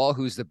Joseph Wall,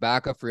 who's the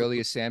backup for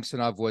Ilya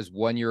Samsonov, was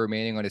 1 year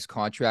remaining on his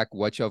contract.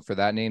 Watch out for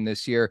that name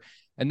this year.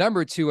 And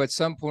number 2, at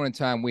some point in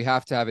time, we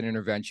have to have an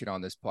intervention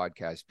on this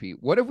podcast, Pete.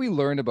 What have we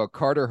learned about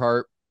Carter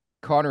Hart,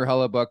 Connor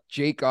Hellebuck,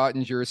 Jake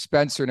Ottinger,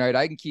 Spencer Knight?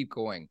 I can keep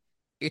going.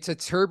 It's a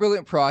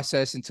turbulent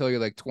process until you're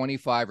like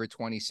 25 or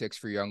 26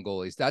 for young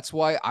goalies. That's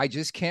why I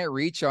just can't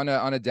reach on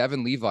a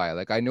Devin Levi.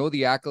 Like, I know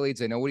the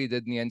accolades. I know what he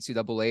did in the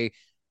NCAA.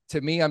 To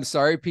me, I'm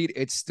sorry, Pete,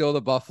 it's still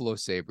the Buffalo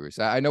Sabres.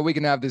 I know we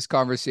can have this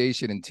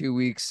conversation in 2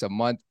 weeks, a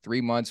month,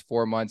 3 months,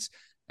 4 months,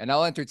 and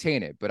I'll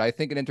entertain it. But I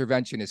think an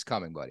intervention is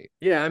coming, buddy.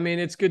 Yeah, I mean,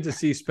 it's good to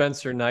see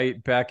Spencer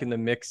Knight back in the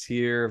mix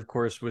here. Of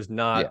course, was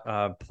not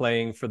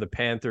playing for the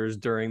Panthers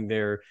during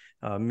their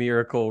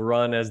miracle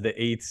run as the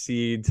 8th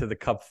seed to the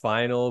Cup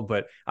final.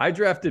 But I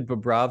drafted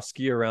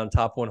Bobrovsky around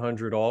top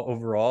 100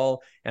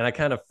 overall, and I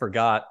kind of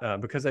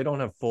forgot because I don't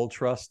have full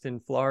trust in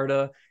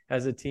Florida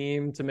as a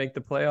team to make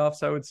the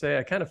playoffs, I would say.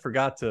 I kind of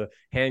forgot to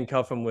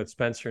handcuff him with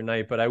Spencer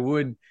Knight, but I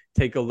would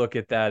take a look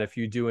at that if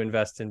you do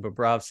invest in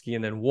Bobrovsky.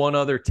 And then one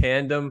other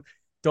tandem,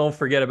 don't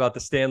forget about the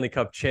Stanley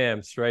Cup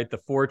champs, right? The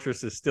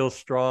fortress is still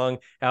strong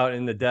out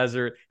in the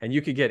desert, and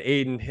you could get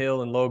Aiden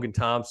Hill and Logan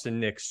Thompson,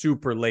 Nick,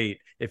 super late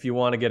if you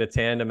want to get a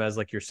tandem as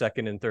like your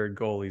second and third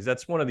goalies.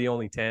 That's one of the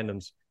only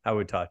tandems I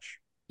would touch.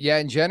 Yeah,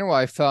 in general,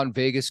 I found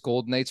Vegas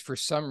Golden Knights for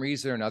some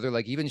reason or another,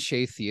 like even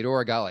Shea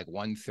Theodore got like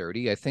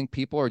 130. I think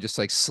people are just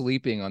like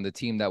sleeping on the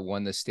team that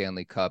won the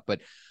Stanley Cup.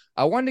 But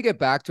I wanted to get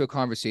back to a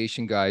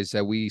conversation, guys,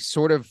 that we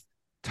sort of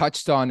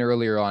touched on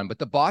earlier on. But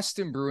the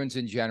Boston Bruins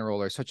in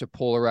general are such a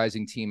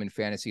polarizing team in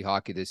fantasy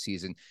hockey this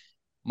season.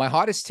 My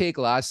hottest take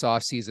last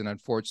offseason,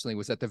 unfortunately,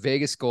 was that the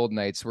Vegas Golden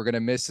Knights were going to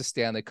miss the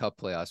Stanley Cup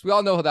playoffs. We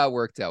all know how that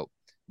worked out.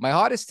 My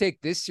hottest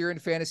take this year in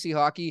fantasy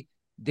hockey,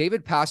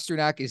 David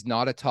Pastrnak is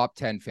not a top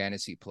 10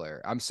 fantasy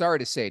player. I'm sorry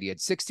to say it. He had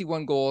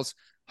 61 goals,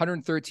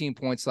 113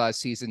 points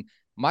last season.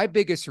 My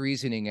biggest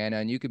reasoning, Anna,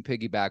 and you can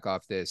piggyback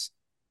off this,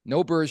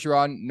 no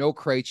Bergeron, no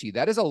Krejci.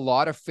 That is a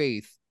lot of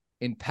faith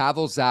in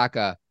Pavel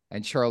Zacha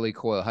and Charlie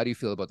Coyle. How do you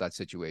feel about that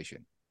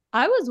situation?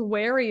 I was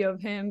wary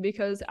of him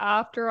because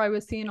after I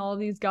was seeing all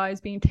these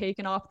guys being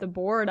taken off the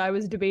board, I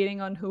was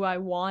debating on who I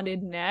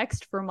wanted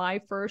next for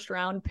my first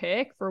round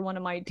pick for one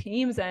of my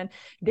teams. And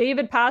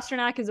David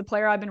Pastrnak is a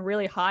player I've been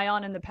really high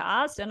on in the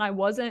past, and I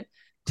wasn't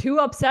too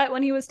upset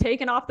when he was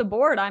taken off the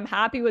board. I'm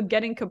happy with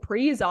getting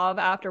Kaprizov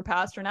after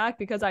Pastrnak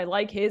because I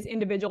like his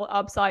individual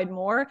upside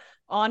more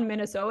on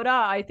Minnesota.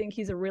 I think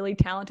he's a really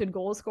talented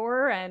goal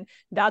scorer, and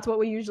that's what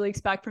we usually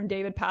expect from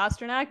David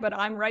Pastrnak, but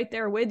I'm right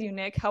there with you,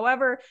 Nick.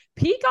 However,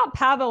 Pete got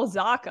Pavel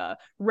Zacha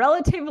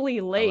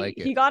relatively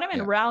late. He got him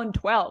in round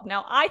 12.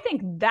 Now, I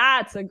think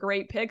that's a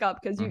great pickup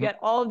because you get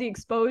all of the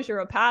exposure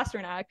of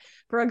Pastrnak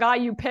for a guy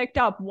you picked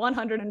up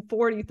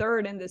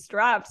 143rd in this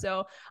draft.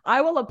 So I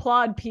will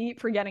applaud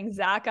Pete for getting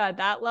Zacha at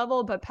that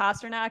level, but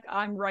Pastrnak,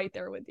 I'm right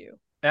there with you.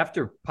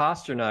 After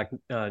Pastrnak,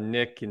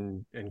 Nick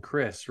and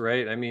Chris,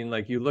 right? I mean,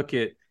 like you look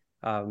at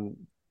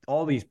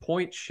all these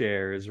point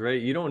shares,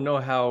 right? You don't know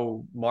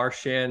how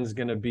Marchand's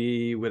going to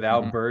be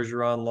without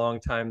Bergeron,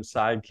 longtime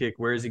sidekick.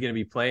 Where is he going to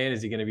be playing?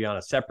 Is he going to be on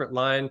a separate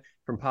line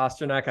from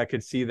Pastrnak? I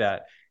could see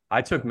that.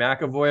 I took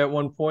McAvoy at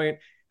one point.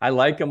 I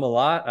like him a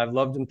lot. I've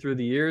loved him through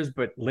the years,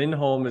 but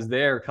Lindholm is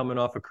there coming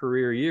off a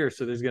career year.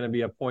 So there's going to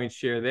be a point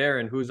share there,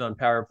 and who's on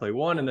power play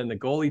one, and then the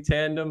goalie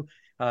tandem.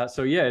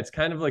 So yeah, it's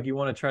kind of like you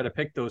want to try to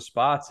pick those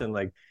spots and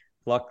like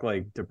pluck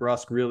like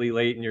DeBrusk really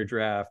late in your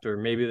draft, or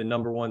maybe the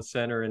number one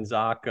center in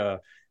Zacha,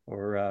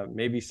 or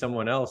maybe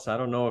someone else. I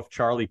don't know if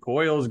Charlie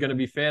Coyle is going to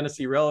be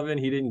fantasy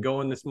relevant. He didn't go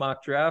in this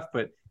mock draft,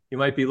 but you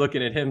might be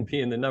looking at him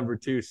being the number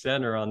 2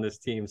 center on this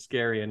team.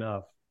 Scary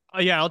enough.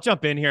 Yeah, I'll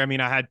jump in here. I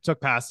mean, I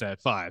took Pasta at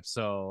 5,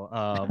 so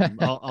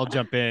I'll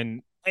jump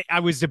in.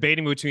 I was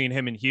debating between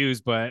him and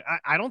Hughes, but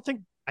I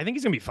I think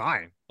he's going to be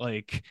fine.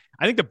 Like,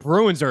 I think the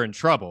Bruins are in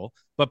trouble,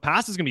 but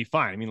Pass is going to be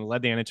fine. I mean, he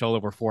led the NHL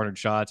over 400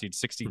 shots. He had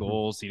 60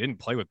 goals. He didn't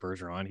play with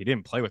Bergeron. He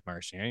didn't play with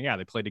Marchessault. Yeah,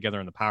 they played together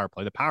on the power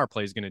play. The power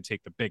play is going to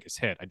take the biggest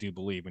hit, I do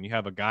believe. When you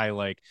have a guy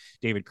like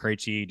David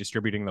Krejci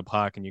distributing the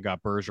puck and you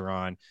got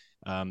Bergeron,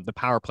 the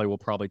power play will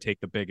probably take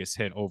the biggest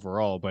hit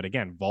overall. But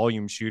again,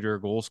 volume shooter,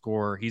 goal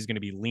scorer, he's going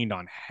to be leaned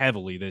on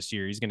heavily this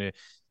year. He's going to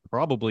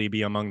probably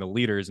be among the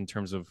leaders in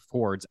terms of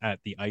forwards at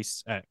the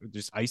ice, at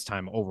just ice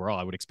time overall.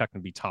 I would expect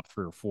him to be top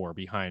 3 or 4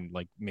 behind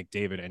like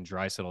McDavid and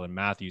Draisaitl and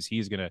Matthews.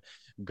 He's going to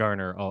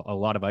garner a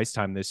lot of ice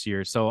time this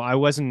year. So I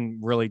wasn't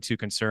really too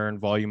concerned.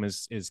 Volume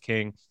is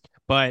king,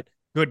 but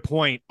good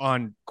point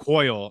on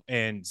Coyle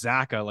and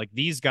Zaka. Like,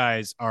 these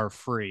guys are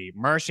free.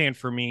 Marchand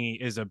for me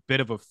is a bit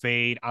of a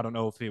fade. I don't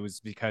know if it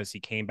was because he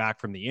came back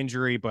from the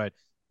injury, but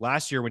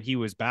last year when he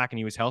was back and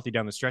he was healthy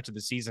down the stretch of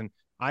the season,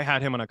 I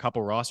had him on a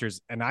couple rosters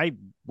and I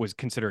was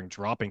considering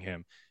dropping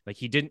him. Like,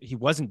 he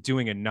wasn't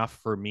doing enough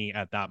for me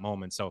at that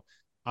moment. So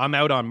I'm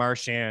out on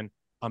Marchand.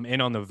 I'm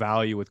in on the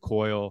value with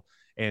Coyle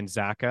and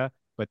Zaka,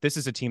 but this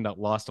is a team that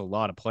lost a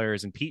lot of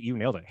players. And Pete, you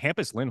nailed it.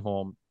 Hampus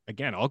Lindholm,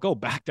 again, I'll go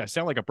back to, I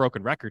sound like a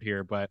broken record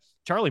here, but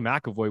Charlie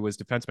McAvoy was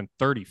defenseman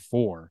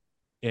 34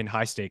 in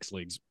high stakes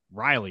leagues.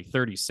 Riley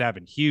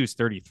 37, Hughes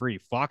 33,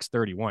 Fox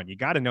 31. You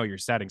got to know your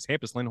settings.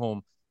 Hampus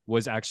Lindholm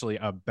was actually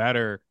a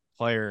better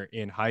player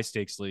in high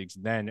stakes leagues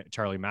than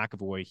Charlie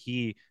McAvoy.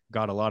 He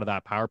got a lot of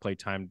that power play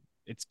time.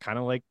 It's kind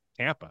of like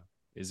Tampa.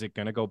 Is it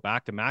going to go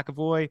back to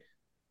McAvoy?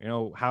 You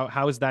know,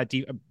 how is that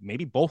deep?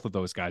 Maybe both of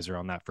those guys are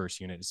on that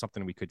first unit. Is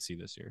something we could see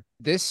this year.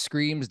 This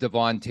screams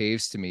Devon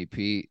Taves to me,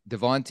 Pete.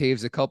 Devon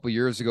Taves a couple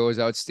years ago was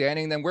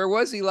outstanding. Then where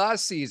was he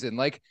last season?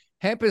 Like,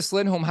 Hampus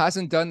Lindholm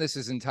hasn't done this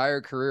his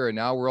entire career, and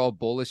now we're all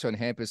bullish on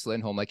Hampus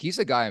Lindholm. Like, he's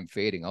a guy I'm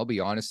fading. I'll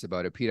be honest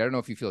about it, Pete. I don't know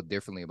if you feel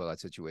differently about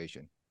that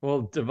situation.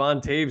 Well,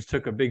 Devon Taves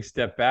took a big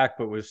step back,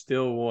 but was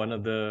still one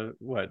of the,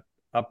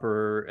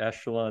 upper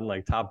echelon,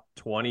 like top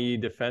 20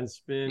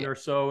 defensemen or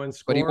so in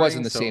scoring. But he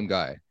wasn't the same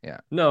guy. Yeah.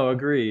 No,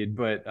 agreed.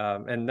 But,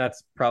 and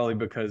that's probably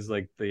because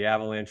like the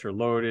Avalanche are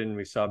loaded and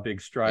we saw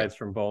big strides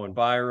from Bowen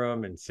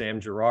Byram, and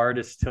Sam Girard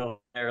is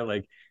still there.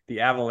 Like, the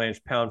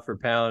Avalanche pound for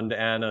pound,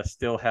 Anna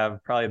still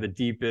have probably the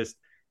deepest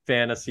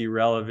fantasy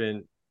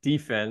relevant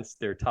defense.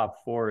 Their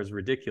top 4 is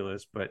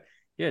ridiculous. But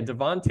yeah,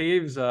 Devon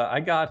Taves,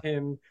 I got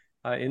him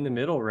in the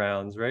middle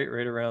rounds, right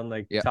around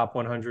like top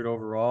 100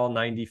 overall,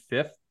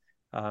 95th.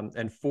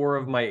 And 4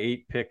 of my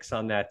 8 picks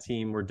on that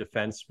team were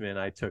defensemen.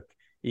 I took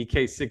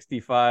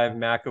EK65,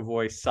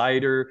 McAvoy,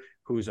 Seider,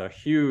 who's a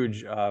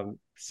huge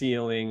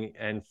ceiling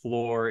and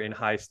floor in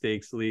high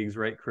stakes leagues,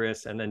 right,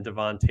 Chris? And then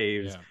Devon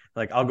Taves. Yeah.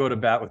 Like, I'll go to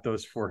bat with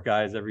those 4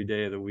 guys every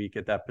day of the week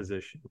at that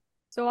position.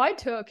 So I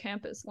took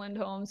Hampus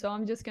Lindholm, so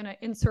I'm just going to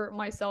insert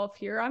myself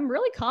here. I'm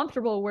really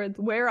comfortable with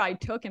where I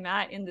took him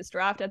at in this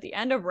draft at the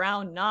end of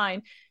round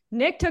 9.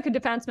 Nick took a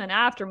defenseman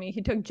after me.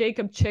 He took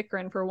Jacob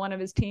Chychrun for one of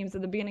his teams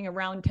at the beginning of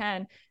round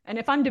 10. And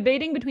if I'm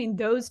debating between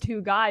those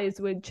 2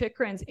 guys with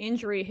Chychrun's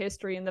injury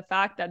history and the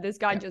fact that this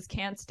guy just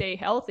can't stay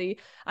healthy,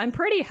 I'm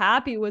pretty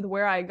happy with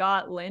where I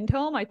got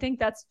Lindholm. I think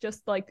that's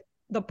just like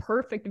the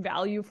perfect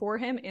value for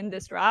him in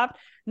this draft.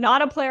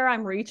 Not a player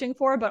I'm reaching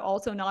for, but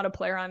also not a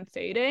player I'm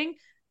fading.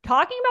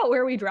 Talking about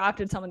where we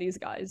drafted some of these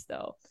guys,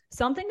 though,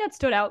 something that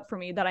stood out for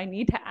me that I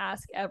need to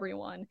ask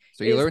everyone.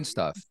 So you learned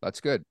stuff. That's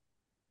good.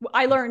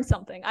 I learned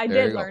something. I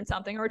did learn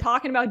something. We're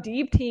talking about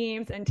deep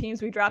teams and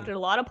teams we drafted a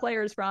lot of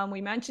players from.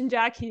 We mentioned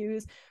Jack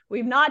Hughes.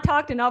 We've not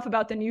talked enough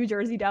about the New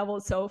Jersey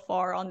Devils so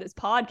far on this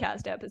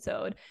podcast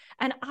episode.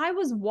 And I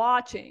was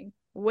watching,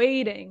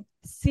 waiting,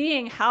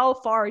 seeing how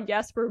far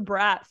Jesper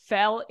Bratt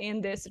fell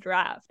in this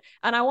draft.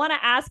 And I want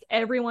to ask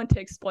everyone to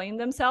explain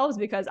themselves,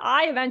 because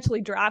I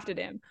eventually drafted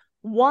him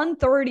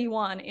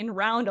 131 in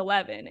round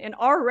 11. In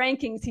our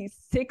rankings, he's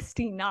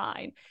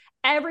 69.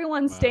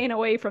 Everyone's staying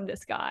away from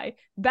this guy.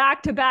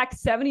 Back-to-back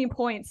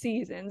 70-point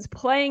seasons,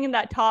 playing in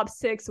that top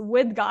 6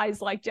 with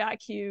guys like Jack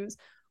Hughes.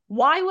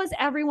 Why was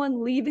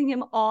everyone leaving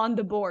him on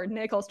the board?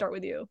 Nick, I'll start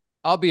with you.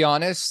 I'll be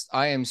honest.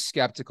 I am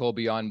skeptical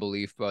beyond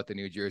belief about the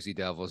New Jersey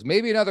Devils.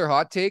 Maybe another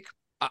hot take.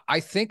 I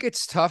think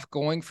it's tough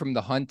going from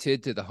the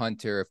hunted to the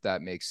hunter, if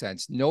that makes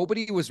sense.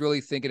 Nobody was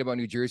really thinking about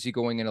New Jersey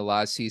going into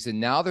last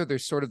season. Now they're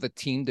sort of the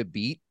team to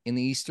beat in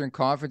the Eastern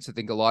Conference. I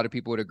think a lot of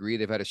people would agree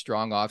they've had a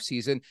strong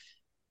offseason.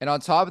 And on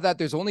top of that,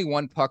 there's only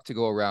one puck to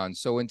go around.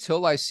 So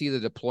until I see the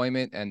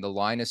deployment and the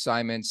line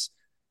assignments,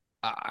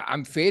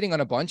 I'm fading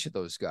on a bunch of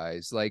those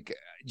guys. Like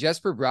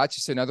Jesper Bratt,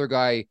 just another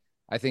guy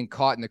I think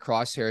caught in the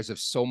crosshairs of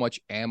so much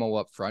ammo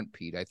up front,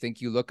 Pete. I think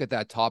you look at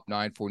that top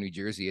 9 for New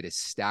Jersey, it is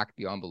stacked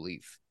beyond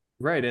belief.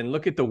 Right. And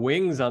look at the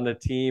wings on the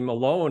team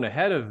alone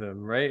ahead of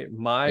them, right?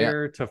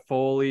 Meyer,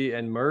 Toffoli,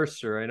 and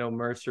Mercer. I know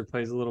Mercer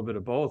plays a little bit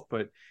of both,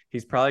 but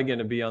he's probably going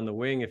to be on the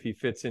wing if he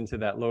fits into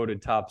that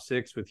loaded top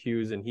 6 with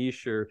Hughes and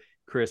Hischier,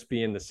 Chris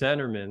being the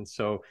centerman.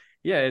 So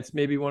yeah, it's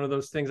maybe one of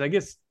those things. I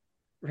guess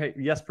right,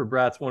 Jesper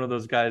Bratt's one of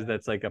those guys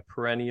that's like a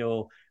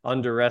perennial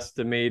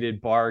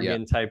underestimated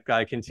bargain type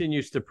guy,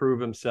 continues to prove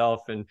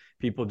himself, and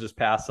people just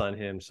pass on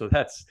him. So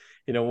that's,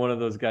 one of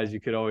those guys you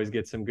could always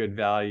get some good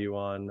value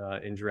on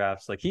in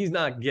drafts. Like, he's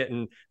not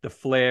getting the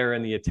flair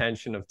and the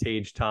attention of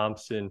Tage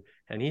Thompson,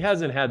 and he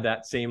hasn't had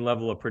that same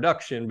level of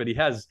production, but he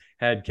has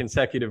had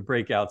consecutive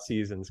breakout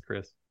seasons,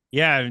 Chris.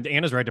 Yeah, and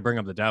Anna's right to bring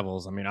up the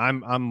Devils. I mean,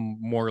 I'm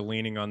more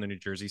leaning on the New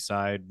Jersey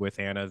side with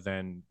Anna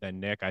than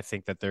Nick. I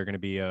think that they're going to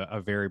be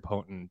a very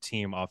potent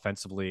team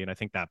offensively, and I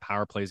think that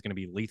power play is going to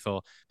be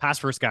lethal. Pass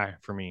first guy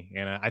for me,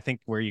 Anna. I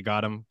think where you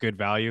got him, good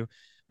value,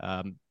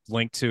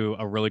 linked to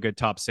a really good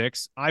top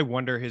six. I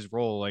wonder his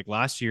role. Like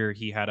last year,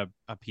 he had a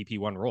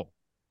PP1 role.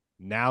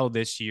 Now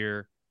this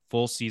year,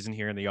 full season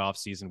here in the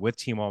offseason with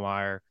Timo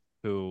Meier,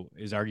 who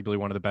is arguably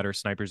one of the better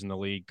snipers in the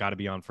league, got to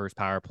be on first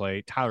power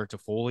play. Tyler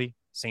Toffoli,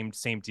 same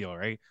deal,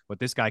 right? What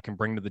this guy can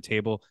bring to the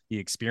table, the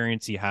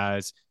experience he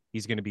has,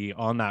 he's going to be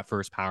on that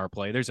first power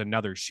play. There's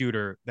another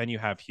shooter. Then you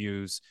have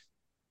Hughes.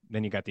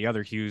 Then you got the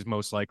other Hughes,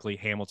 most likely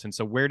Hamilton.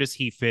 So where does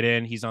he fit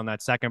in? He's on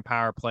that second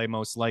power play,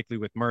 most likely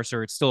with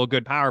Mercer. It's still a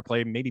good power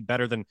play, maybe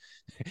better than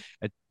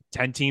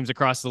 10 teams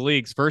across the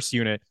league's first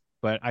unit.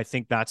 But I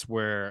think that's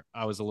where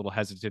I was a little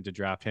hesitant to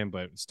draft him,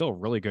 but still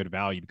really good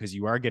value because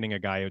you are getting a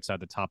guy outside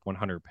the top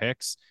 100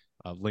 picks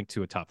linked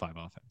to a top 5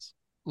 offense.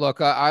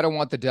 Look, I don't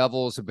want the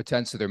Devils and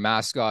potentially their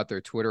mascot,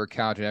 their Twitter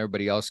account, and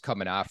everybody else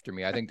coming after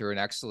me. I think they're an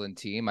excellent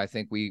team. I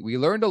think we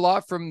learned a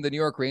lot from the New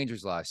York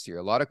Rangers last year.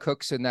 A lot of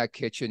cooks in that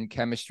kitchen.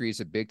 Chemistry is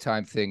a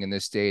big-time thing in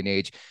this day and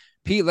age.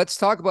 Pete, let's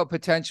talk about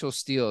potential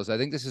steals. I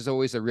think this is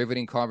always a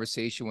riveting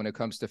conversation when it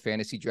comes to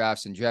fantasy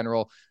drafts in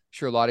general. I'm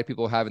sure a lot of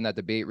people are having that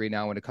debate right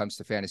now when it comes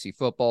to fantasy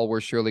football. We're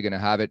surely going to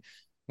have it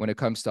when it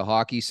comes to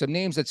hockey. Some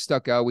names that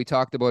stuck out. We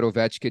talked about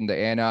Ovechkin, the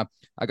Anna.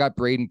 I got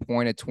Braden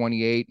Point at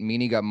 28.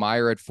 Meaney got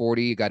Meier at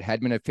 40. You got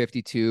Hedman at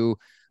 52.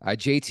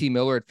 JT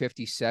Miller at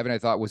 57, I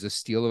thought was a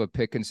steal of a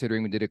pick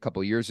considering we did it a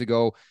couple of years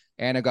ago.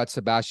 Anna got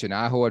Sebastian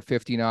Aho at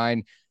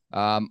 59.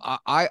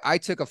 I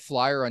took a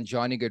flyer on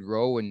Johnny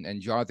Gaudreau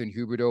and Jonathan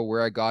Huberdeau.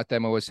 Where I got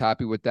them, I was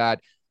happy with that.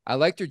 I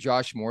liked your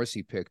Josh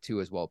Morrissey pick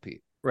too as well,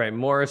 Pete. Right.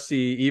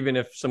 Morrissey, even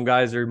if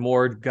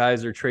more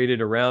guys are traded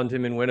around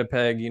him in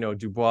Winnipeg,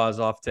 Dubois is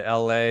off to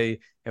LA,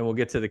 and we'll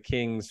get to the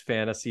Kings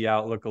fantasy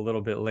outlook a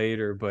little bit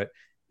later. But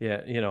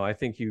yeah, I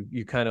think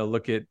you kind of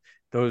look at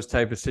those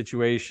type of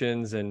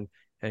situations and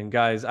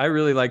guys I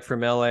really like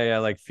from LA. I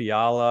like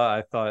Fiala.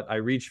 I thought I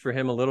reached for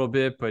him a little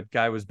bit, but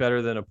guy was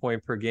better than a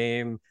point per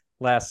game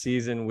last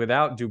season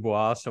without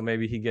Dubois, so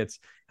maybe he gets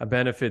a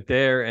benefit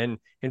there. And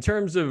in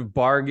terms of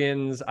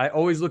bargains, I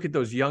always look at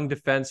those young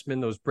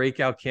defensemen, those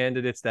breakout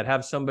candidates that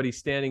have somebody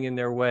standing in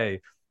their way.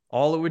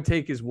 All it would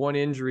take is one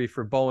injury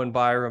for Bowen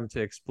Byram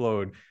to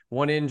explode,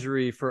 one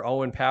injury for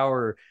Owen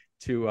Power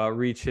to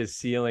reach his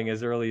ceiling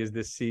as early as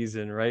this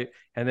season, right?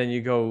 And then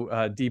you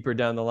go deeper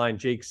down the line,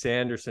 Jake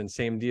Sanderson,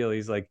 same deal.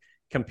 He's like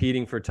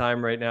competing for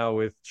time right now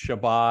with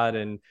Shabbat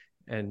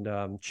and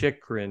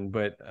Chikrin,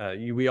 but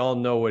we all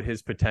know what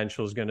his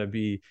potential is going to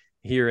be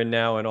here and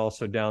now and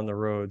also down the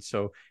road.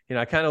 So,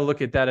 I kind of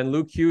look at that. And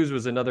Luke Hughes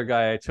was another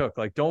guy I took.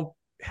 Like, don't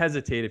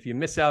hesitate. If you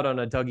miss out on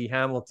a Dougie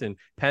Hamilton,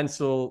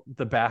 pencil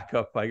the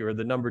backup or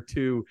the number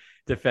 2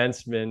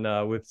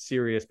 defenseman with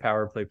serious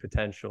power play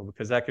potential,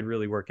 because that could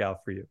really work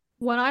out for you.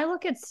 When I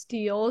look at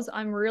steals,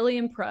 I'm really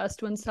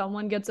impressed when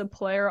someone gets a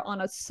player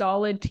on a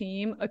solid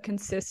team, a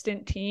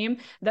consistent team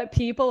that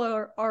people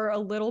are a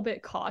little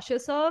bit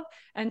cautious of.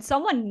 And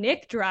someone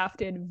Nick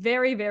drafted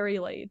very, very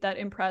late that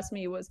impressed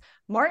me was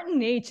Martin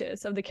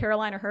Necas of the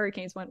Carolina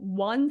Hurricanes, went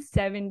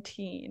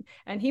 117.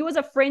 And he was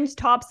a fringe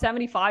top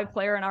 75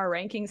 player in our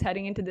rankings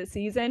heading into the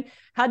season.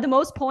 Had the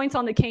most points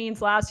on the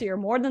Canes last year,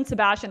 more than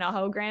Sebastian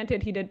Aho.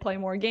 Granted, he did play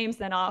more games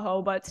than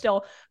Aho, but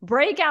still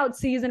breakout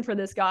season for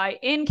this guy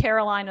in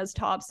Carolina's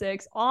top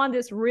 6 on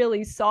this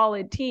really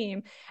solid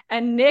team.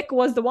 And Nick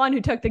was the one who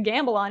took the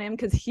gamble on him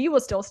because he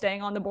was still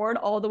staying on the board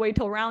all the way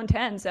till round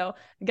 10. So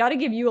got to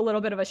give you a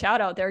little bit of a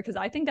shout out there because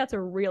I think that's a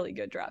really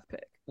good draft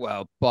pick.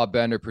 Well, Bob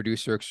Bender,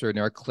 producer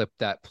extraordinaire, clip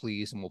that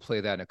please, and we'll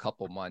play that in a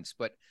couple months.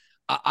 But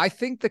I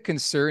think the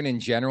concern in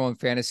general in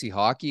fantasy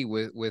hockey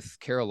with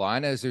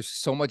Carolina is there's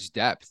so much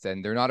depth,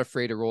 and they're not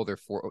afraid to roll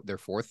their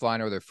fourth line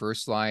or their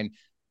first line.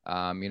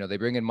 They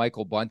bring in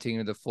Michael Bunting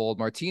into the fold.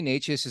 Martin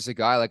Necas is a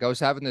guy, like I was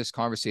having this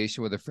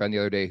conversation with a friend the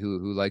other day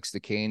who likes the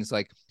Canes,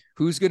 like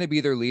who's going to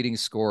be their leading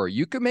scorer?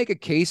 You could make a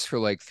case for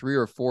like 3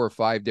 or 4 or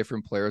 5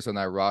 different players on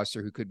that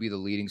roster who could be the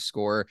leading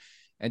scorer.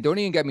 And don't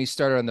even get me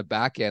started on the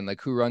back end, like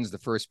who runs the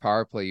first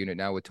power play unit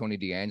now with Tony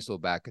DeAngelo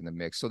back in the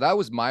mix. So that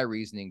was my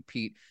reasoning,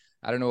 Pete.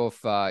 I don't know if,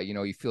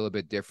 you feel a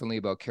bit differently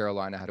about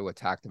Carolina, how to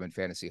attack them in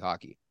fantasy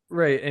hockey.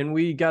 Right. And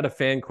we got a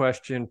fan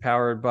question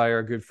powered by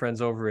our good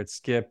friends over at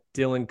Skip,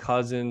 Dylan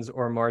Cousins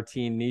or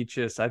Martin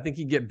Necas. I think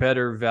you get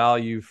better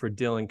value for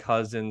Dylan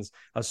Cousins,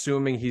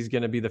 assuming he's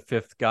going to be the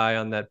 5th guy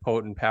on that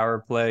potent power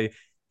play.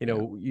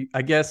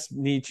 I guess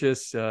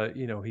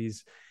Necas,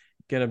 he's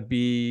going to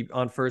be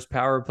on first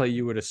power play,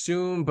 you would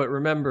assume. But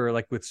remember,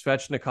 like with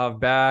Svechnikov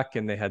back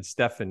and they had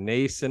Stefan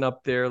Nason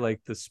up there,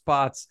 like the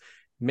spots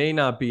may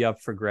not be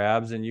up for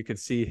grabs. And you could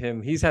see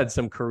he's had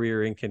some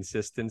career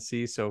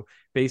inconsistency. So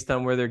based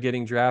on where they're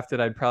getting drafted,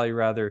 I'd probably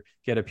rather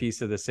get a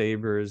piece of the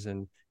Sabres,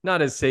 and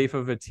not as safe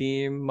of a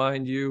team,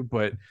 mind you,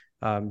 but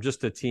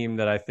just a team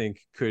that I think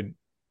could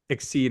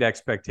exceed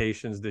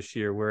expectations this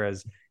year,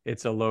 whereas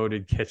it's a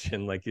loaded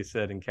kitchen, like you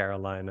said, in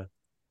Carolina.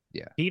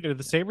 Yeah. Pete, are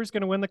the Sabres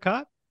going to win the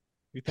Cup?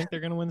 You think they're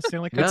going to win the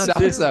Stanley Cup?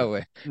 Sounds that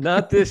way.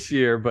 Not this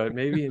year, but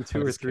maybe in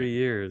 2 or 3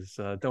 years.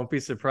 Don't be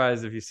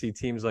surprised if you see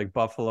teams like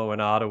Buffalo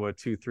and Ottawa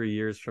 2-3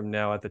 years from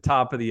now at the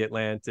top of the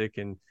Atlantic,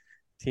 and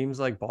teams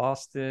like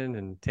Boston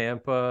and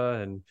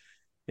Tampa and,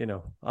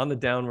 on the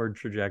downward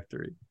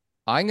trajectory.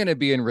 I'm going to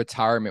be in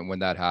retirement when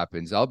that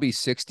happens. I'll be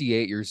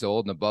 68 years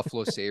old, and the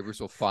Buffalo Sabres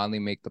will finally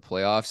make the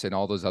playoffs, and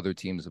all those other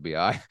teams will be.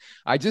 I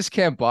just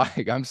can't buy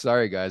it. I'm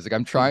sorry, guys.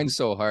 I'm trying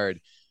so hard.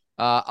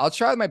 I'll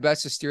try my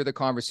best to steer the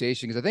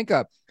conversation, because I think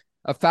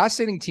a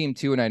fascinating team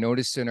too, and I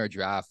noticed in our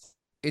draft,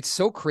 it's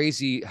so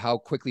crazy how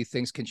quickly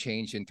things can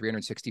change in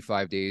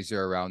 365 days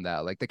or around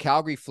that. Like the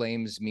Calgary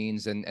Flames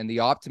means and the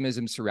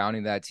optimism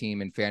surrounding that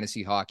team in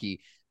fantasy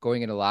hockey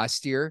going into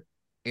last year,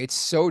 it's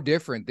so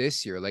different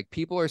this year. Like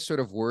people are sort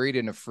of worried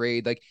and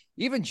afraid. Like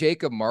even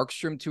Jacob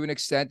Markstrom, to an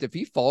extent, if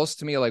he falls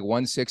to me at like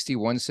 160,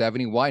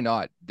 170, why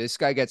not? This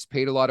guy gets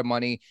paid a lot of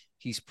money.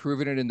 He's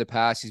proven it in the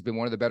past. He's been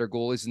one of the better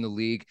goalies in the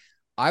league.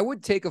 I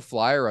would take a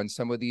flyer on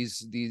some of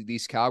these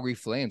Calgary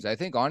Flames. I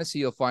think,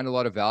 honestly, you'll find a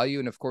lot of value.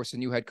 And, of course, a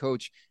new head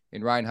coach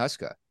in Ryan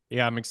Huska.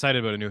 Yeah, I'm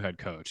excited about a new head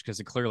coach because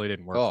it clearly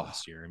didn't work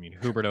this year. I mean,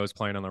 Huberdeau is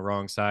playing on the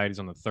wrong side. He's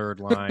on the third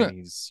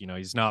line.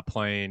 He's not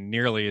playing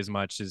nearly as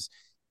much as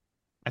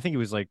I think he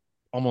was like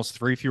almost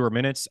 3 fewer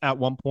minutes at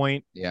one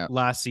point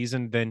last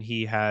season than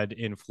he had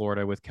in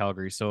Florida with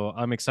Calgary. So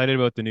I'm excited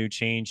about the new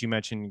change. You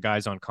mentioned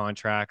guys on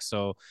contract.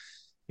 So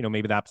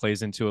maybe that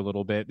plays into a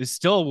little bit. This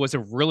still was a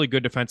really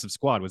good defensive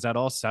squad. Was that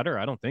all Sutter?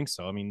 I don't think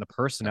so. I mean, the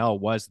personnel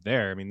was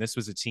there. I mean, this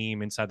was a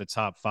team inside the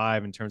top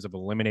 5 in terms of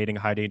eliminating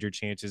high danger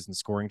chances and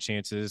scoring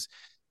chances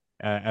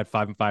at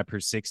 5-5 per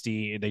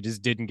 60. They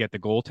just didn't get the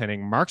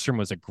goaltending. Markstrom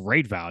was a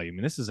great value. I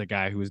mean, this is a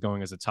guy who was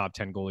going as a top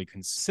 10 goalie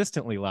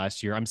consistently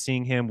last year. I'm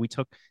seeing him. We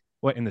took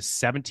in the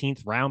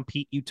 17th round,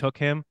 Pete, you took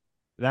him.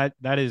 That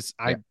is,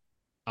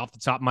 off the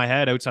top of my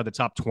head, outside the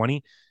top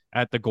 20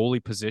 at the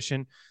goalie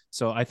position.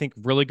 So I think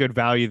really good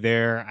value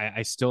there.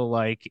 I still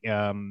like,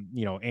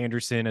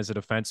 Anderson as a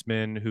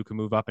defenseman who can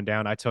move up and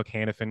down. I took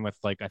Hanifin with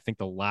I think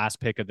the last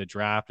pick of the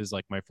draft is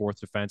like my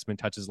 4th defenseman,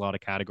 touches a lot of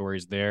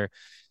categories there.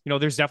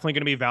 There's definitely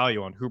going to be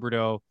value on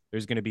Huberdeau.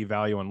 There's going to be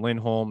value on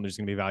Lindholm. There's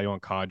going to be value on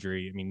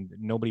Kadri. I mean,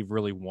 nobody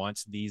really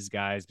wants these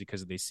guys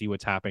because they see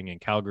what's happening in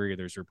Calgary.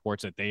 There's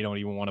reports that they don't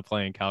even want to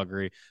play in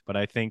Calgary, but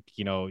I think,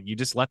 you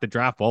just let the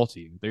draft fall to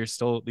you.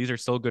 These are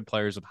still good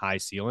players with high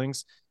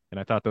ceilings. And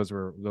I thought those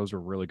were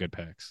really good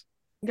picks.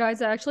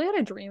 Guys, I actually had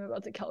a dream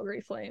about the Calgary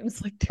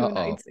Flames like 2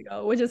 nights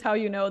ago, which is how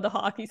the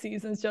hockey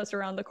season's just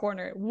around the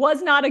corner. It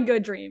was not a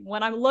good dream.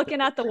 When I'm looking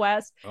at the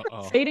West,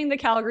 fading the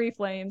Calgary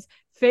Flames,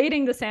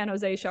 fading the San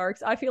Jose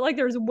Sharks, I feel like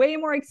there's way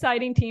more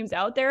exciting teams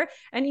out there.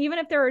 And even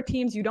if there are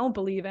teams you don't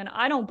believe in,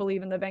 I don't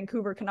believe in the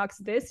Vancouver Canucks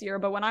this year,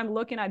 but when I'm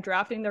looking at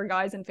drafting their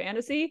guys in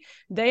fantasy,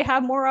 they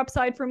have more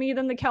upside for me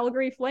than the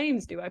Calgary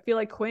Flames do. I feel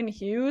like Quinn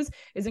Hughes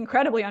is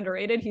incredibly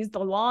underrated. He's the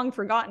long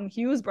forgotten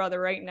Hughes brother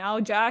right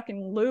now. Jack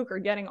and Luke are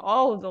getting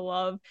all of the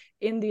love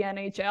in the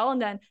NHL.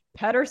 And then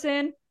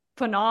Pettersson,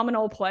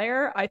 phenomenal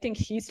player. I think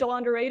he's still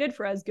underrated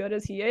for as good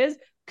as he is.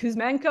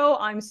 Kuzmenko,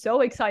 I'm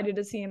so excited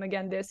to see him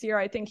again this year.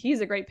 I think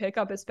he's a great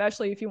pickup,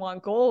 especially if you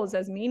want goals,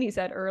 as Meaney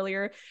said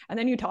earlier. And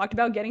then you talked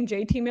about getting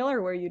JT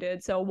Miller where you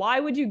did. So why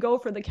would you go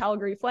for the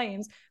Calgary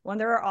Flames when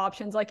there are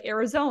options like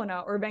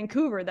Arizona or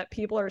Vancouver that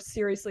people are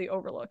seriously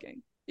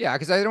overlooking? Yeah,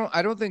 because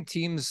I don't think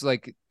teams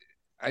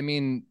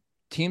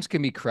teams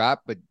can be crap,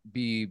 but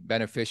be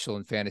beneficial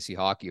in fantasy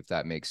hockey, if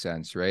that makes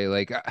sense, right?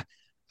 Like,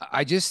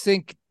 I just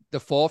think the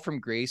fall from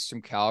grace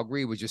from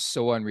Calgary was just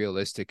so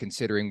unrealistic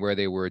considering where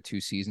they were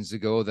 2 seasons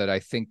ago that I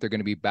think they're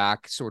going to be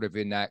back sort of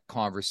in that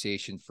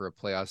conversation for a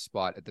playoff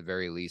spot at the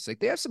very least.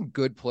 Like, they have some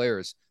good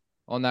players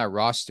on that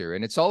roster,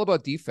 and it's all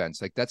about defense.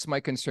 Like, that's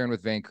my concern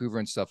with Vancouver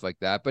and stuff like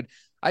that. But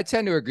I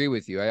tend to agree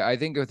with you. I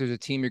think if there's a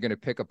team you're going to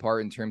pick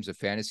apart in terms of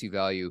fantasy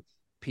value,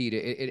 Pete,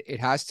 it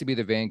has to be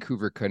the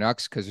Vancouver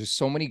Canucks because there's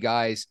so many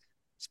guys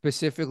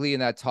specifically in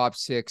that top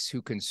 6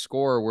 who can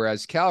score.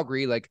 Whereas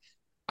Calgary,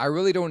 I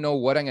really don't know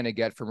what I'm going to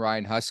get from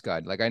Ryan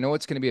Huska. I know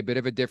it's going to be a bit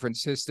of a different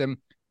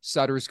system.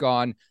 Sutter's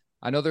gone.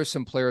 I know there's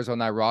some players on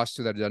that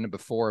roster that have done it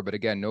before, but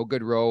again, no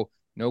Goodrow,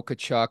 no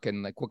Kachuk,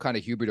 and what kind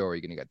of Huberdeau are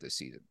you going to get this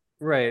season?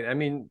 Right. I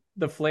mean,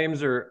 the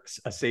Flames are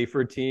a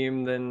safer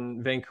team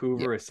than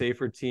Vancouver, a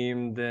safer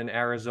team than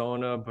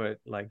Arizona, but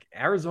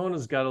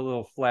Arizona's got a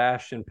little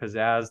flash and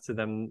pizzazz to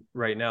them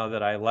right now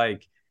that I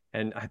like.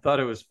 And I thought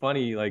it was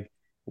funny,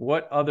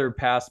 what other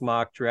past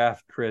mock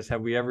draft, Chris,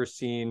 have we ever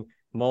seen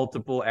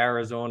multiple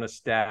Arizona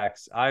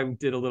stacks? I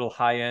did a little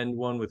high-end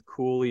one with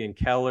Cooley and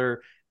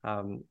Keller.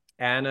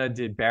 Anna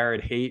did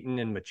Barrett Hayton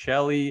and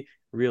Michelli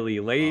really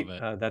late.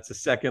 That's a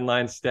second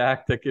line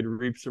stack that could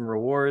reap some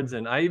rewards.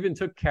 And I even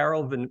took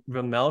Karel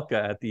Vejmelka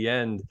at the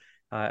end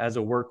as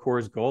a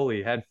workhorse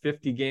goalie. Had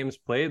 50 games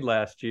played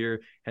last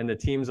year, and the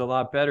team's a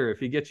lot better. If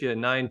he gets you a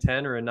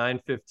 9-10 or a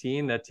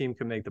 9-15, that team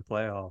can make the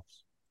playoffs.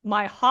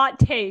 My hot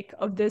take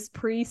of this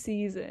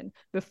preseason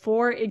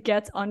before it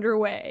gets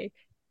underway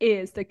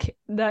is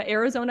the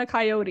Arizona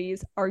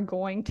Coyotes are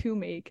going to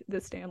make the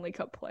Stanley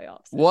Cup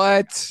playoffs.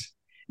 What?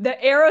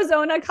 The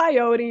Arizona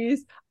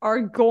Coyotes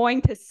are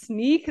going to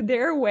sneak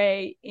their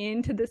way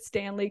into the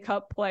Stanley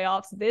Cup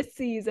playoffs this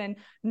season.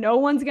 No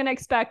one's going to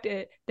expect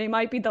it. They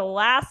might be the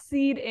last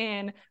seed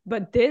in,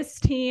 but this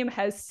team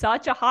has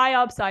such a high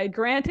upside.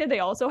 Granted,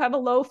 they also have a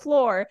low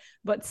floor,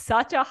 but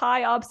such a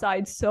high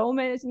upside. So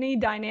many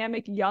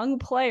dynamic young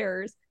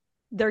players,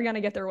 they're going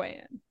to get their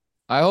way in.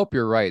 I hope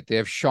you're right. They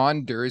have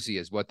Sean Durzi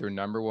as what their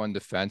number one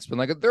defenseman.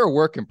 Like, they're a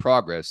work in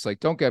progress. Like,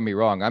 don't get me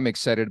wrong. I'm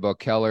excited about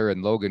Keller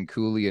and Logan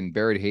Cooley, and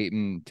Barrett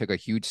Hayton took a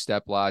huge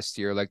step last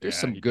year. Like, there's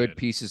some good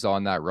pieces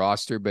on that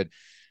roster, but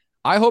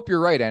I hope you're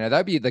right, Anna.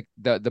 That'd be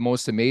the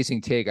most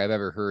amazing take I've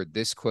ever heard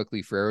this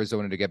quickly for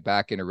Arizona to get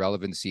back into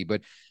relevancy.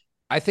 But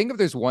I think if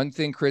there's one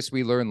thing, Chris,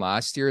 we learned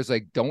last year is,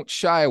 like, don't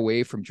shy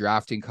away from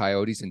drafting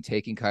Coyotes and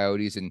taking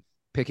Coyotes and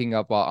picking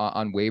up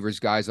on waivers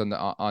guys on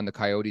the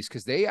Coyotes,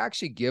 because they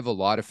actually give a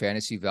lot of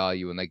fantasy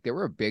value, and like, they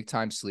were a big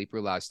time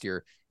sleeper last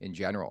year in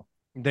general.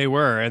 They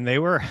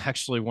were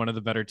actually one of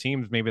the better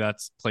teams. Maybe that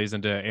plays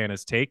into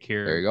Anna's take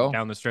here. There you go.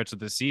 Down the stretch of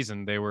the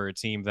season, they were a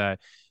team that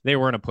they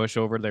weren't a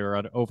pushover. They were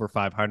at over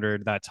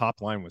 500. That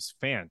top line was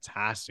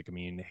fantastic. I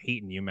mean,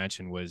 Hayton, you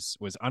mentioned, was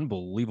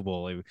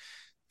unbelievable.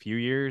 Few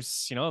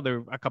years,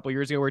 a couple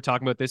years ago, we were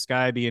talking about this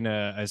guy being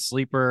a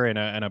sleeper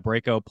and a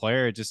breakout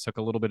player. It just took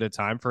a little bit of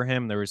time for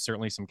him. There was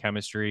certainly some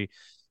chemistry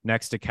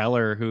next to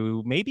Keller,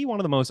 who may be one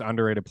of the most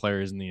underrated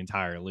players in the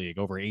entire league.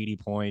 Over 80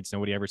 points.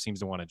 Nobody ever seems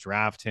to want to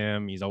draft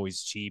him. He's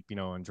always cheap, in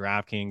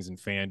DraftKings and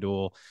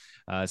FanDuel.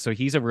 So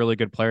he's a really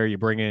good player. You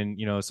bring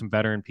in, some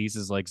veteran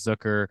pieces like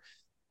Zucker.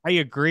 I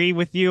agree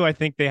with you. I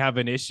think they have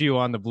an issue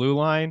on the blue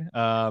line.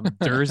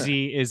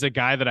 Durzi is a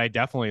guy that I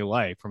definitely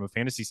like from a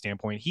fantasy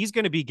standpoint. He's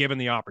going to be given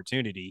the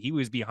opportunity. He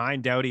was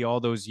behind Doughty all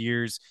those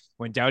years.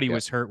 When Doughty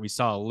was hurt, we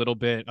saw a little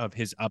bit of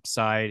his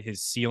upside,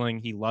 his ceiling.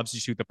 He loves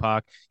to shoot the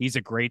puck. He's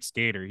a great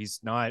skater.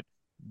 He's not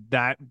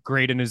that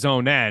great in his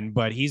own end,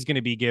 but he's going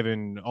to be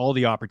given all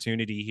the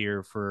opportunity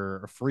here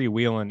for a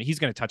freewheeling. He's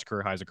going to touch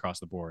career highs across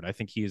the board. I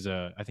think he's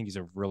a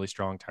really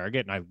strong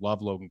target, and I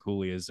love Logan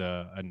Cooley as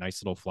a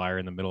nice little flyer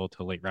in the middle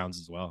to late rounds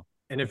as well.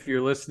 And if you're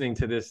listening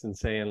to this and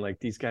saying, like,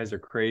 these guys are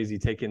crazy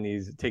taking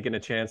a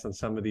chance on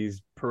some of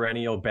these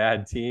perennial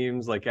bad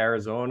teams like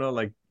Arizona,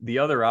 like, the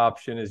other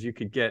option is you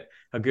could get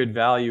a good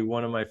value.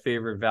 One of my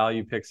favorite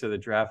value picks of the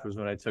draft was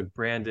when I took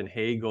Brandon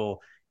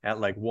Hagel at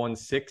like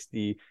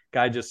 160.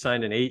 Guy just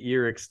signed an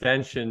 8-year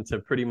extension to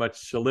pretty much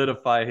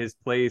solidify his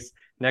place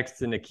next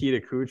to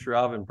Nikita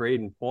Kucherov and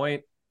Braden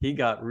Point. He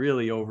got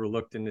really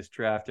overlooked in this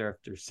draft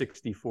after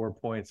 64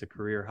 points, a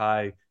career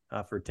high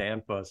for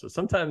Tampa. So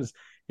sometimes,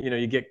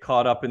 you get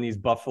caught up in these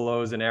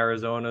Buffaloes and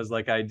Arizonas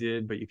like I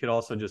did, but you could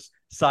also just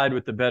side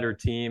with the better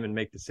team and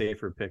make the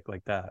safer pick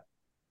like that.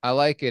 I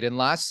like it. And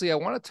lastly, I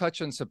want to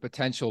touch on some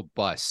potential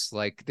busts.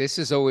 Like, this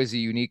is always a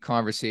unique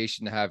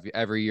conversation to have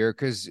every year,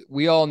 because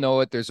we all know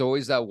it. There's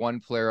always that one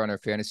player on our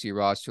fantasy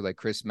roster, like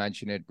Chris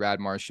mentioned it,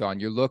 Brad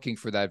Marchand. You're looking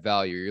for that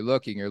value. You're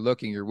looking,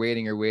 you're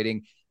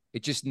waiting.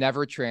 It just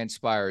never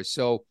transpires.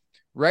 So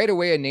right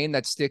away, a name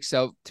that sticks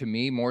out to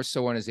me more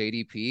so on his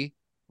ADP,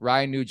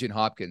 Ryan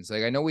Nugent-Hopkins.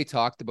 Like, I know we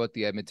talked about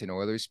the Edmonton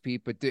Oilers,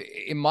 Pete, but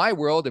in my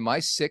world, in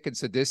my sick and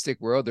sadistic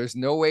world, there's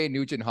no way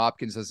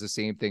Nugent-Hopkins does the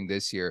same thing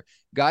this year.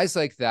 Guys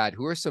like that,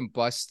 who are some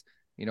bust,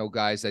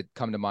 guys that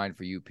come to mind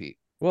for you, Pete?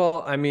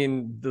 Well, I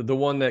mean, the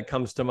one that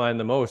comes to mind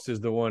the most is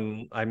the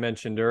one I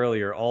mentioned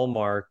earlier,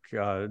 Allmark,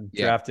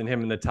 drafting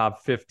him in the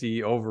top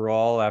 50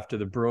 overall after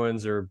the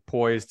Bruins are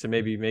poised to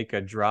maybe make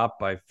a drop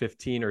by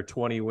 15 or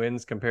 20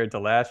 wins compared to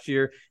last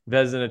year.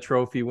 Vezina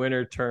Trophy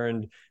winner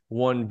turned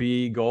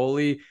 1B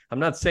goalie. I'm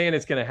not saying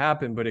it's going to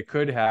happen, but it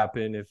could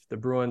happen if the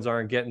Bruins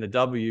aren't getting the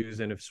W's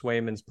and if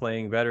Swayman's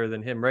playing better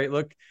than him, right?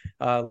 Look,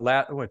 2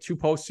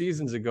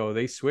 postseasons ago,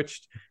 they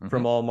switched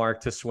from Allmark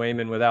to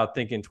Swayman without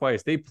thinking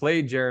twice. They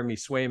played Jeremy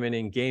Swayman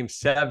in Game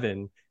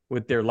 7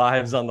 with their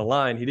lives on the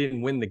line. He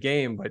didn't win the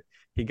game, but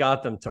he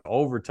got them to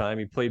overtime.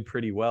 He played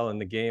pretty well in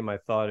the game. I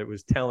thought it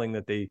was telling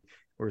that they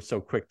were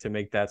so quick to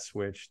make that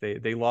switch.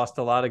 They lost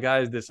a lot of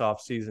guys this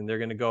offseason. They're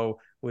going to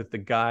go with the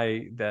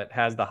guy that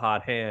has the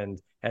hot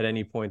hand at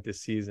any point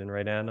this season,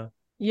 right, Anna?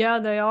 Yeah,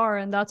 they are.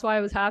 And that's why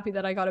I was happy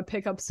that I got to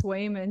pick up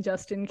Swayman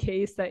just in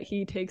case that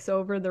he takes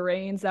over the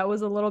reins. That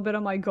was a little bit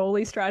of my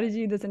goalie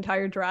strategy this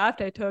entire draft.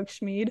 I took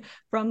Schmid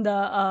from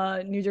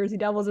the New Jersey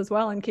Devils as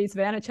well in case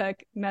Vanacek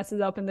messes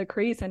up in the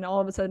crease and all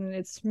of a sudden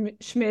it's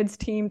Schmid's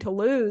team to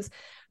lose.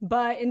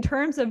 But in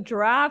terms of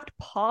draft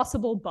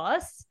possible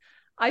busts,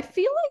 I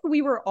feel like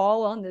we were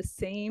all on the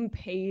same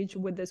page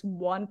with this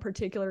one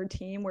particular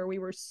team where we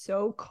were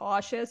so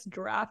cautious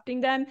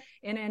drafting them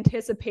in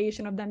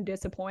anticipation of them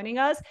disappointing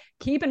us.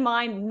 Keep in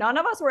mind, none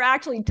of us were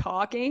actually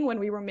talking when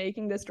we were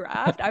making this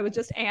draft. I was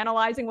just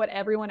analyzing what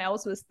everyone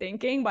else was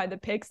thinking by the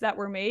picks that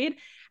were made.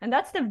 And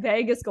that's the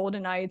Vegas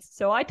Golden Knights.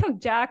 So I took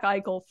Jack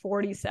Eichel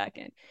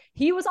 42nd.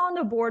 He was on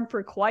the board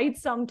for quite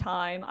some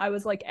time. I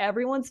was like,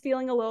 everyone's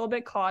feeling a little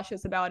bit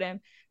cautious about him.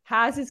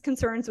 Has his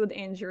concerns with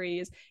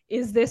injuries.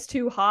 Is this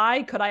too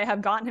high? Could I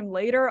have gotten him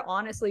later?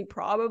 Honestly,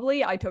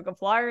 probably. I took a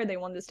flyer. They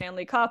won the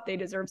Stanley Cup. They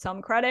deserve some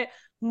credit.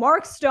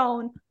 Mark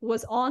Stone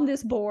was on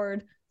this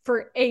board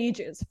for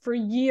ages, for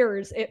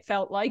years, it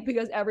felt like,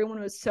 because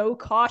everyone was so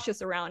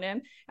cautious around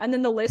him. And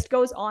then the list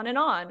goes on and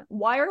on.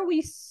 Why are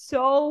we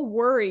so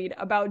worried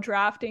about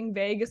drafting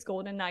Vegas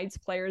Golden Knights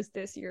players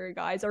this year,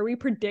 guys? Are we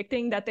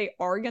predicting that they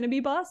are going to be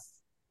busts?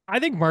 I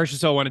think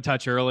Marchessault went a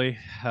touch early,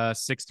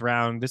 6th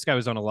round. This guy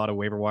was on a lot of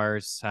waiver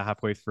wires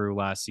halfway through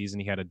last season.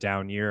 He had a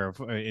down year.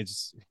 He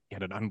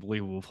had an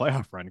unbelievable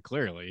playoff run,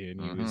 clearly,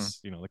 and he was,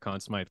 the Conn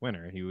Smythe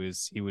winner. He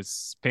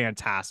was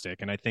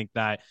fantastic, and I think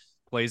that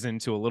plays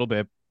into a little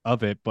bit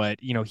of it. But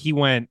he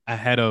went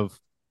ahead of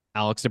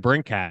Alex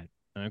DeBrincat,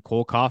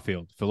 Cole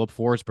Caulfield, Philip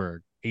Forsberg,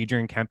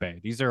 Adrian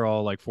Kempe. These are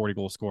all like 40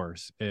 goal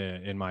scorers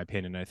in my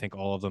opinion. I think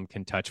all of them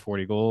can touch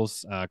 40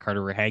 goals.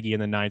 Carter Verhaeghe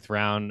in the 9th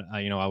round,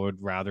 I would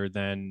rather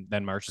than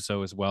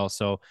Marchessault as well.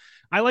 So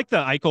I like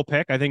the Eichel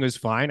pick. I think it was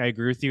fine. I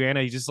agree with you,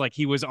 Anna.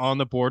 He was on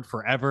the board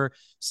forever.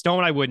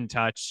 Stone I wouldn't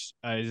touch.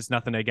 There's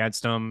nothing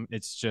against him.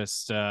 It's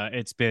just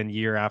it's been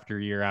year after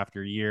year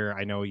after year.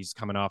 I know he's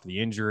coming off the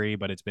injury,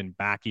 but it's been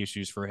back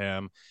issues for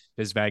him.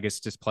 Does Vegas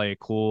just play it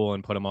cool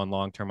and put him on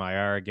long-term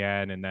IR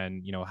again, and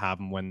then have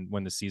him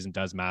when the season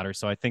does matter?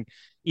 So I think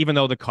even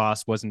though the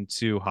cost wasn't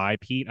too high,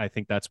 Pete, I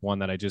think that's one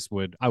that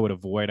I would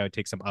avoid. I would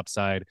take some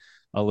upside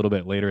a little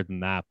bit later than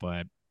that,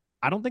 but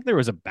I don't think there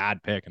was a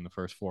bad pick in the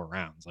first 4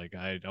 rounds. Like,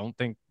 I don't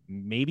think,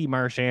 maybe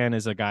Marchand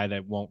is a guy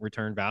that won't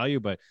return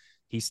value, but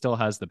he still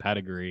has the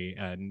pedigree.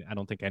 And I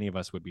don't think any of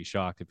us would be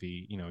shocked if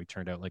he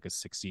turned out like a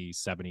 60,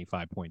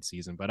 75 point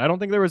season, but I don't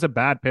think there was a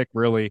bad pick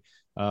really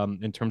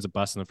in terms of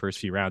bust in the first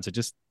few rounds. It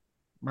just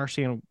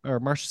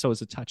Marchessault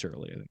is a touch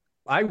early, I think.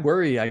 I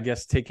worry, I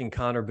guess, taking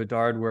Connor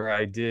Bedard where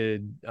I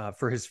did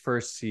for his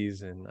first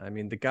season. I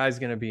mean, the guy's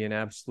going to be an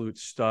absolute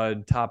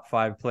stud, top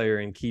 5 player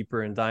and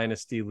keeper in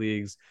dynasty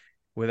leagues,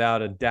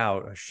 without a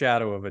doubt, a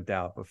shadow of a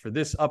doubt. But for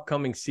this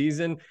upcoming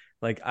season,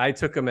 like, I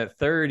took him at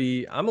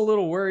 30. I'm a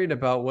little worried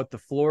about what the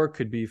floor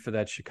could be for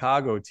that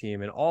Chicago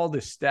team and all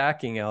the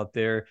stacking out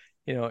there.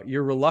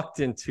 You're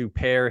reluctant to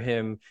pair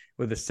him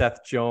with a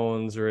Seth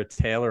Jones or a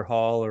Taylor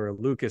Hall or a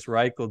Lucas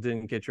Reichel.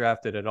 Didn't get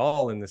drafted at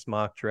all in this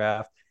mock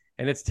draft.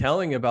 And it's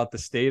telling about the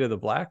state of the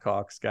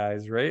Blackhawks,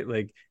 guys, right?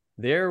 Like,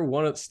 they're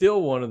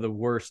still one of the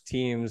worst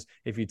teams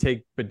if you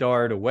take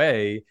Bedard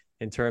away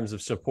in terms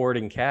of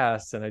supporting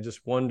cast. And I just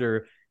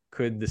wonder,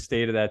 could the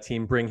state of that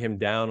team bring him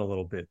down a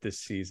little bit this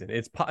season?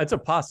 It's a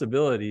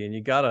possibility, and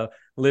you got to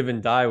live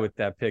and die with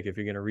that pick if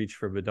you're going to reach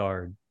for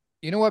Bedard.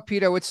 You know what,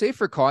 Pete? I would say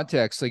for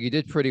context, like, you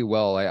did pretty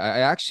well. I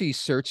actually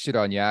searched it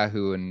on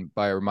Yahoo, and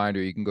by a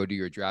reminder, you can go do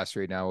your drafts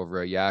right now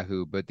over at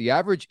Yahoo. But the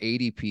average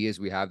ADP as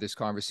we have this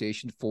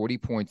conversation,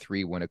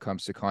 40.3 when it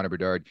comes to Connor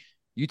Bedard.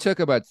 You took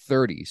about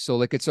 30. So,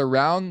 like, it's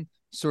around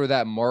sort of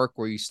that mark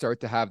where you start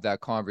to have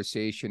that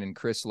conversation. And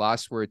Chris,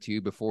 last word to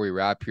you before we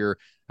wrap here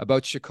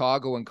about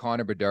Chicago and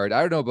Connor Bedard.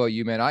 I don't know about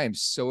you, man. I am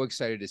so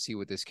excited to see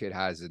what this kid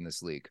has in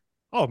this league.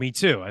 Oh, me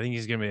too. I think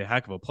he's going to be a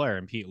heck of a player,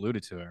 and Pete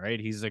alluded to it, right?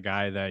 He's a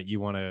guy that you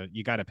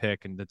got to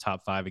pick in the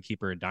top 5 a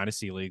keeper in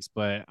dynasty leagues.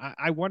 But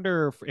I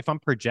wonder if I'm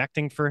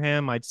projecting for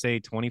him, I'd say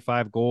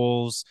 25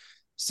 goals,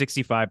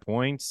 65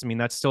 points. I mean,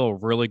 that's still a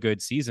really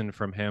good season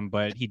from him,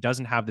 but he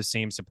doesn't have the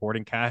same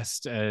supporting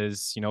cast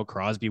as,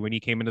 Crosby when he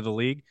came into the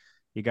league.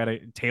 You got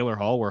Taylor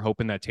Hall. We're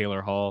hoping that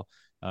Taylor Hall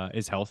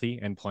is healthy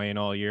and playing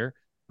all year.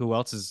 Who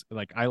else is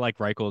I like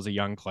Reichel as a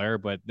young player,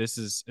 but this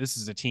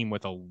is a team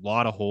with a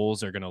lot of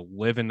holes. They're going to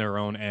live in their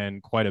own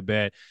end quite a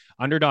bit.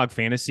 Underdog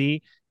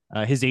Fantasy,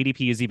 his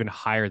ADP is even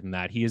higher than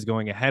that. He is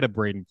going ahead of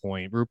Braden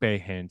Point,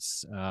 Roope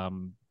Hintz,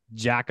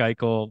 Jack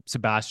Eichel,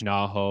 Sebastian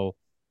Aho.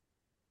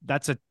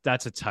 That's a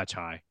touch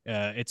high.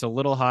 It's a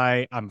little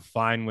high. I'm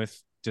fine with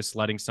just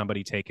letting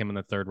somebody take him in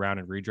the 3rd round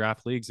in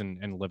redraft leagues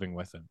and living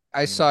with him.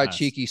 I saw a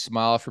cheeky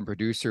smile from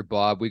producer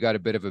Bob. We got a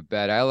bit of a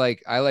bet. I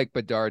like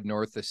Bedard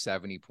north of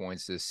 70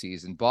 points this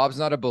season. Bob's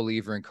not a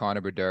believer in Connor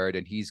Bedard,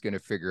 and he's going to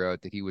figure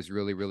out that he was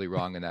really, really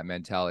wrong in that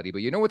mentality.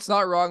 But you know what's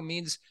not wrong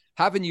means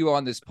having you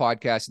on this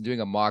podcast and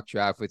doing a mock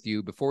draft with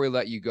you. Before we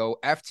let you go,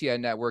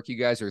 FTN Network, you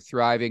guys are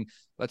thriving.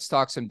 Let's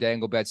talk some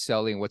dangle bet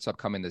selling and what's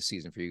upcoming this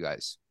season for you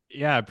guys.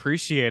 Yeah,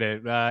 appreciate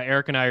it.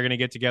 Eric and I are going to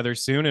get together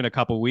soon in a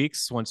couple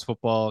weeks once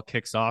football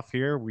kicks off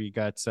here. We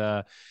got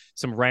some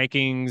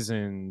rankings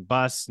and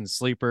busts and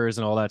sleepers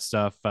and all that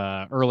stuff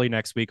early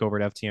next week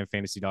over at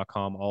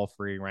ftnfantasy.com. All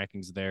free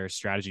rankings there,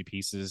 strategy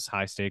pieces,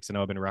 high stakes. I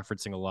know I've been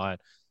referencing a lot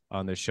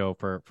on this show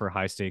for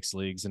high stakes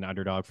leagues and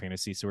underdog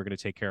fantasy. So we're going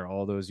to take care of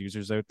all those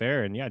users out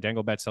there. And yeah,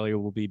 Dangle Bet Cellular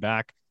will be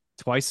back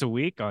twice a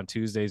week on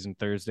Tuesdays and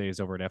Thursdays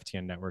over at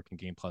FTN Network and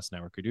Game Plus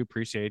Network. I do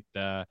appreciate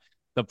the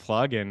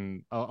plug,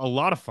 and a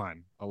lot of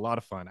fun.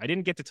 I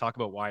didn't get to talk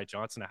about Wyatt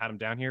Johnson. I had him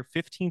down here,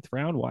 15th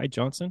round, Wyatt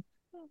Johnson.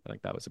 I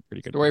think that was a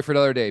pretty good story for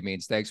another day.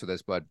 Means thanks for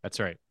this, bud. That's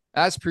right.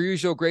 As per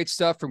usual, great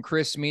stuff from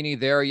Chris Meaney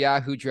there.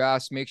 Yahoo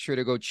Drafts. Make sure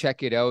to go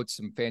check it out.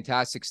 Some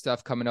fantastic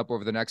stuff coming up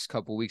over the next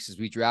couple of weeks as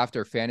we draft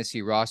our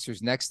fantasy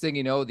rosters. Next thing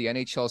you know, the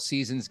NHL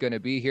season is going to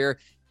be here.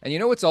 And you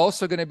know what's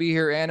also going to be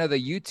here, Anna?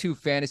 The YouTube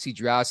Fantasy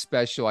Draft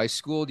Special. I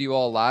schooled you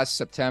all last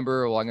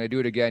September. Well, I'm going to do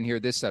it again here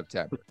this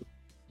September.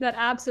 That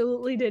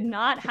absolutely did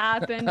not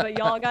happen, but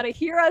y'all got to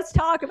hear us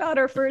talk about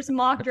our first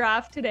mock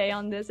draft today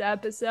on this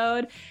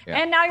episode. Yeah.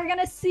 And now you're going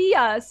to see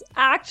us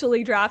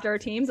actually draft our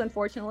teams.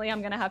 Unfortunately, I'm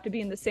going to have to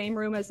be in the same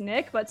room as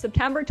Nick, but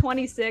September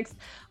 26th,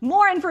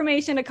 more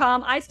information to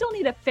come. I still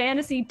need a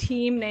fantasy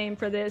team name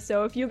for this,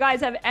 so if you guys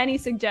have any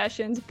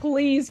suggestions,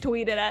 please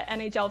tweet it at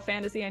NHL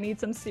Fantasy. I need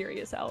some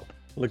serious help.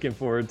 Looking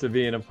forward to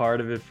being a part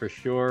of it for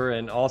sure.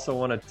 And also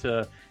wanted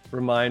to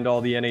remind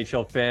all the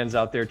NHL fans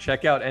out there,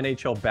 check out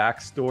NHL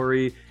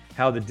Backstory,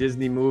 how the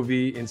Disney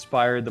movie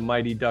inspired the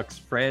Mighty Ducks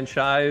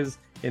franchise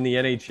in the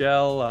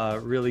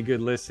NHL. Really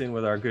good listen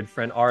with our good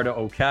friend Arda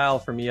Okal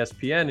from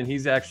ESPN. And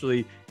he's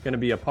actually going to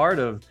be a part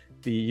of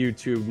the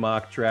YouTube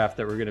mock draft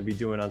that we're going to be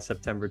doing on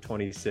September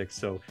 26th.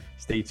 So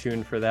stay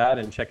tuned for that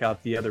and check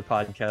out the other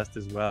podcast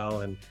as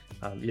well. And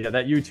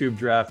that YouTube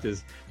draft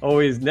is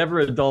always never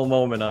a dull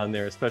moment on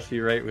there, especially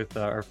right with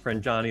our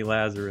friend Johnny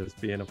Lazarus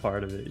being a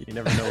part of it. You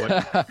never know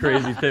what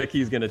crazy pick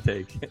he's going to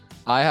take.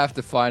 I have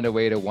to find a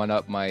way to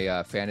one-up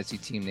my fantasy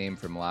team name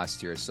from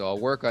last year. So I'll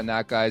work on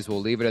that, guys. We'll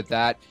leave it at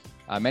that.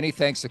 Many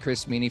thanks to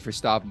Chris Meaney for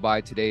stopping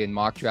by today in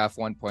Mock Draft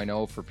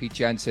 1.0. For Pete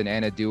Jensen,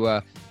 Anna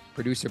Dua,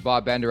 producer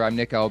Bob Bender, I'm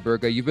Nick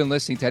Alberga. You've been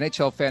listening to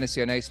NHL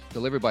Fantasy on Ice,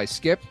 delivered by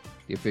Skip,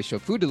 the official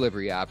food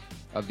delivery app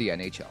of the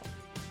NHL.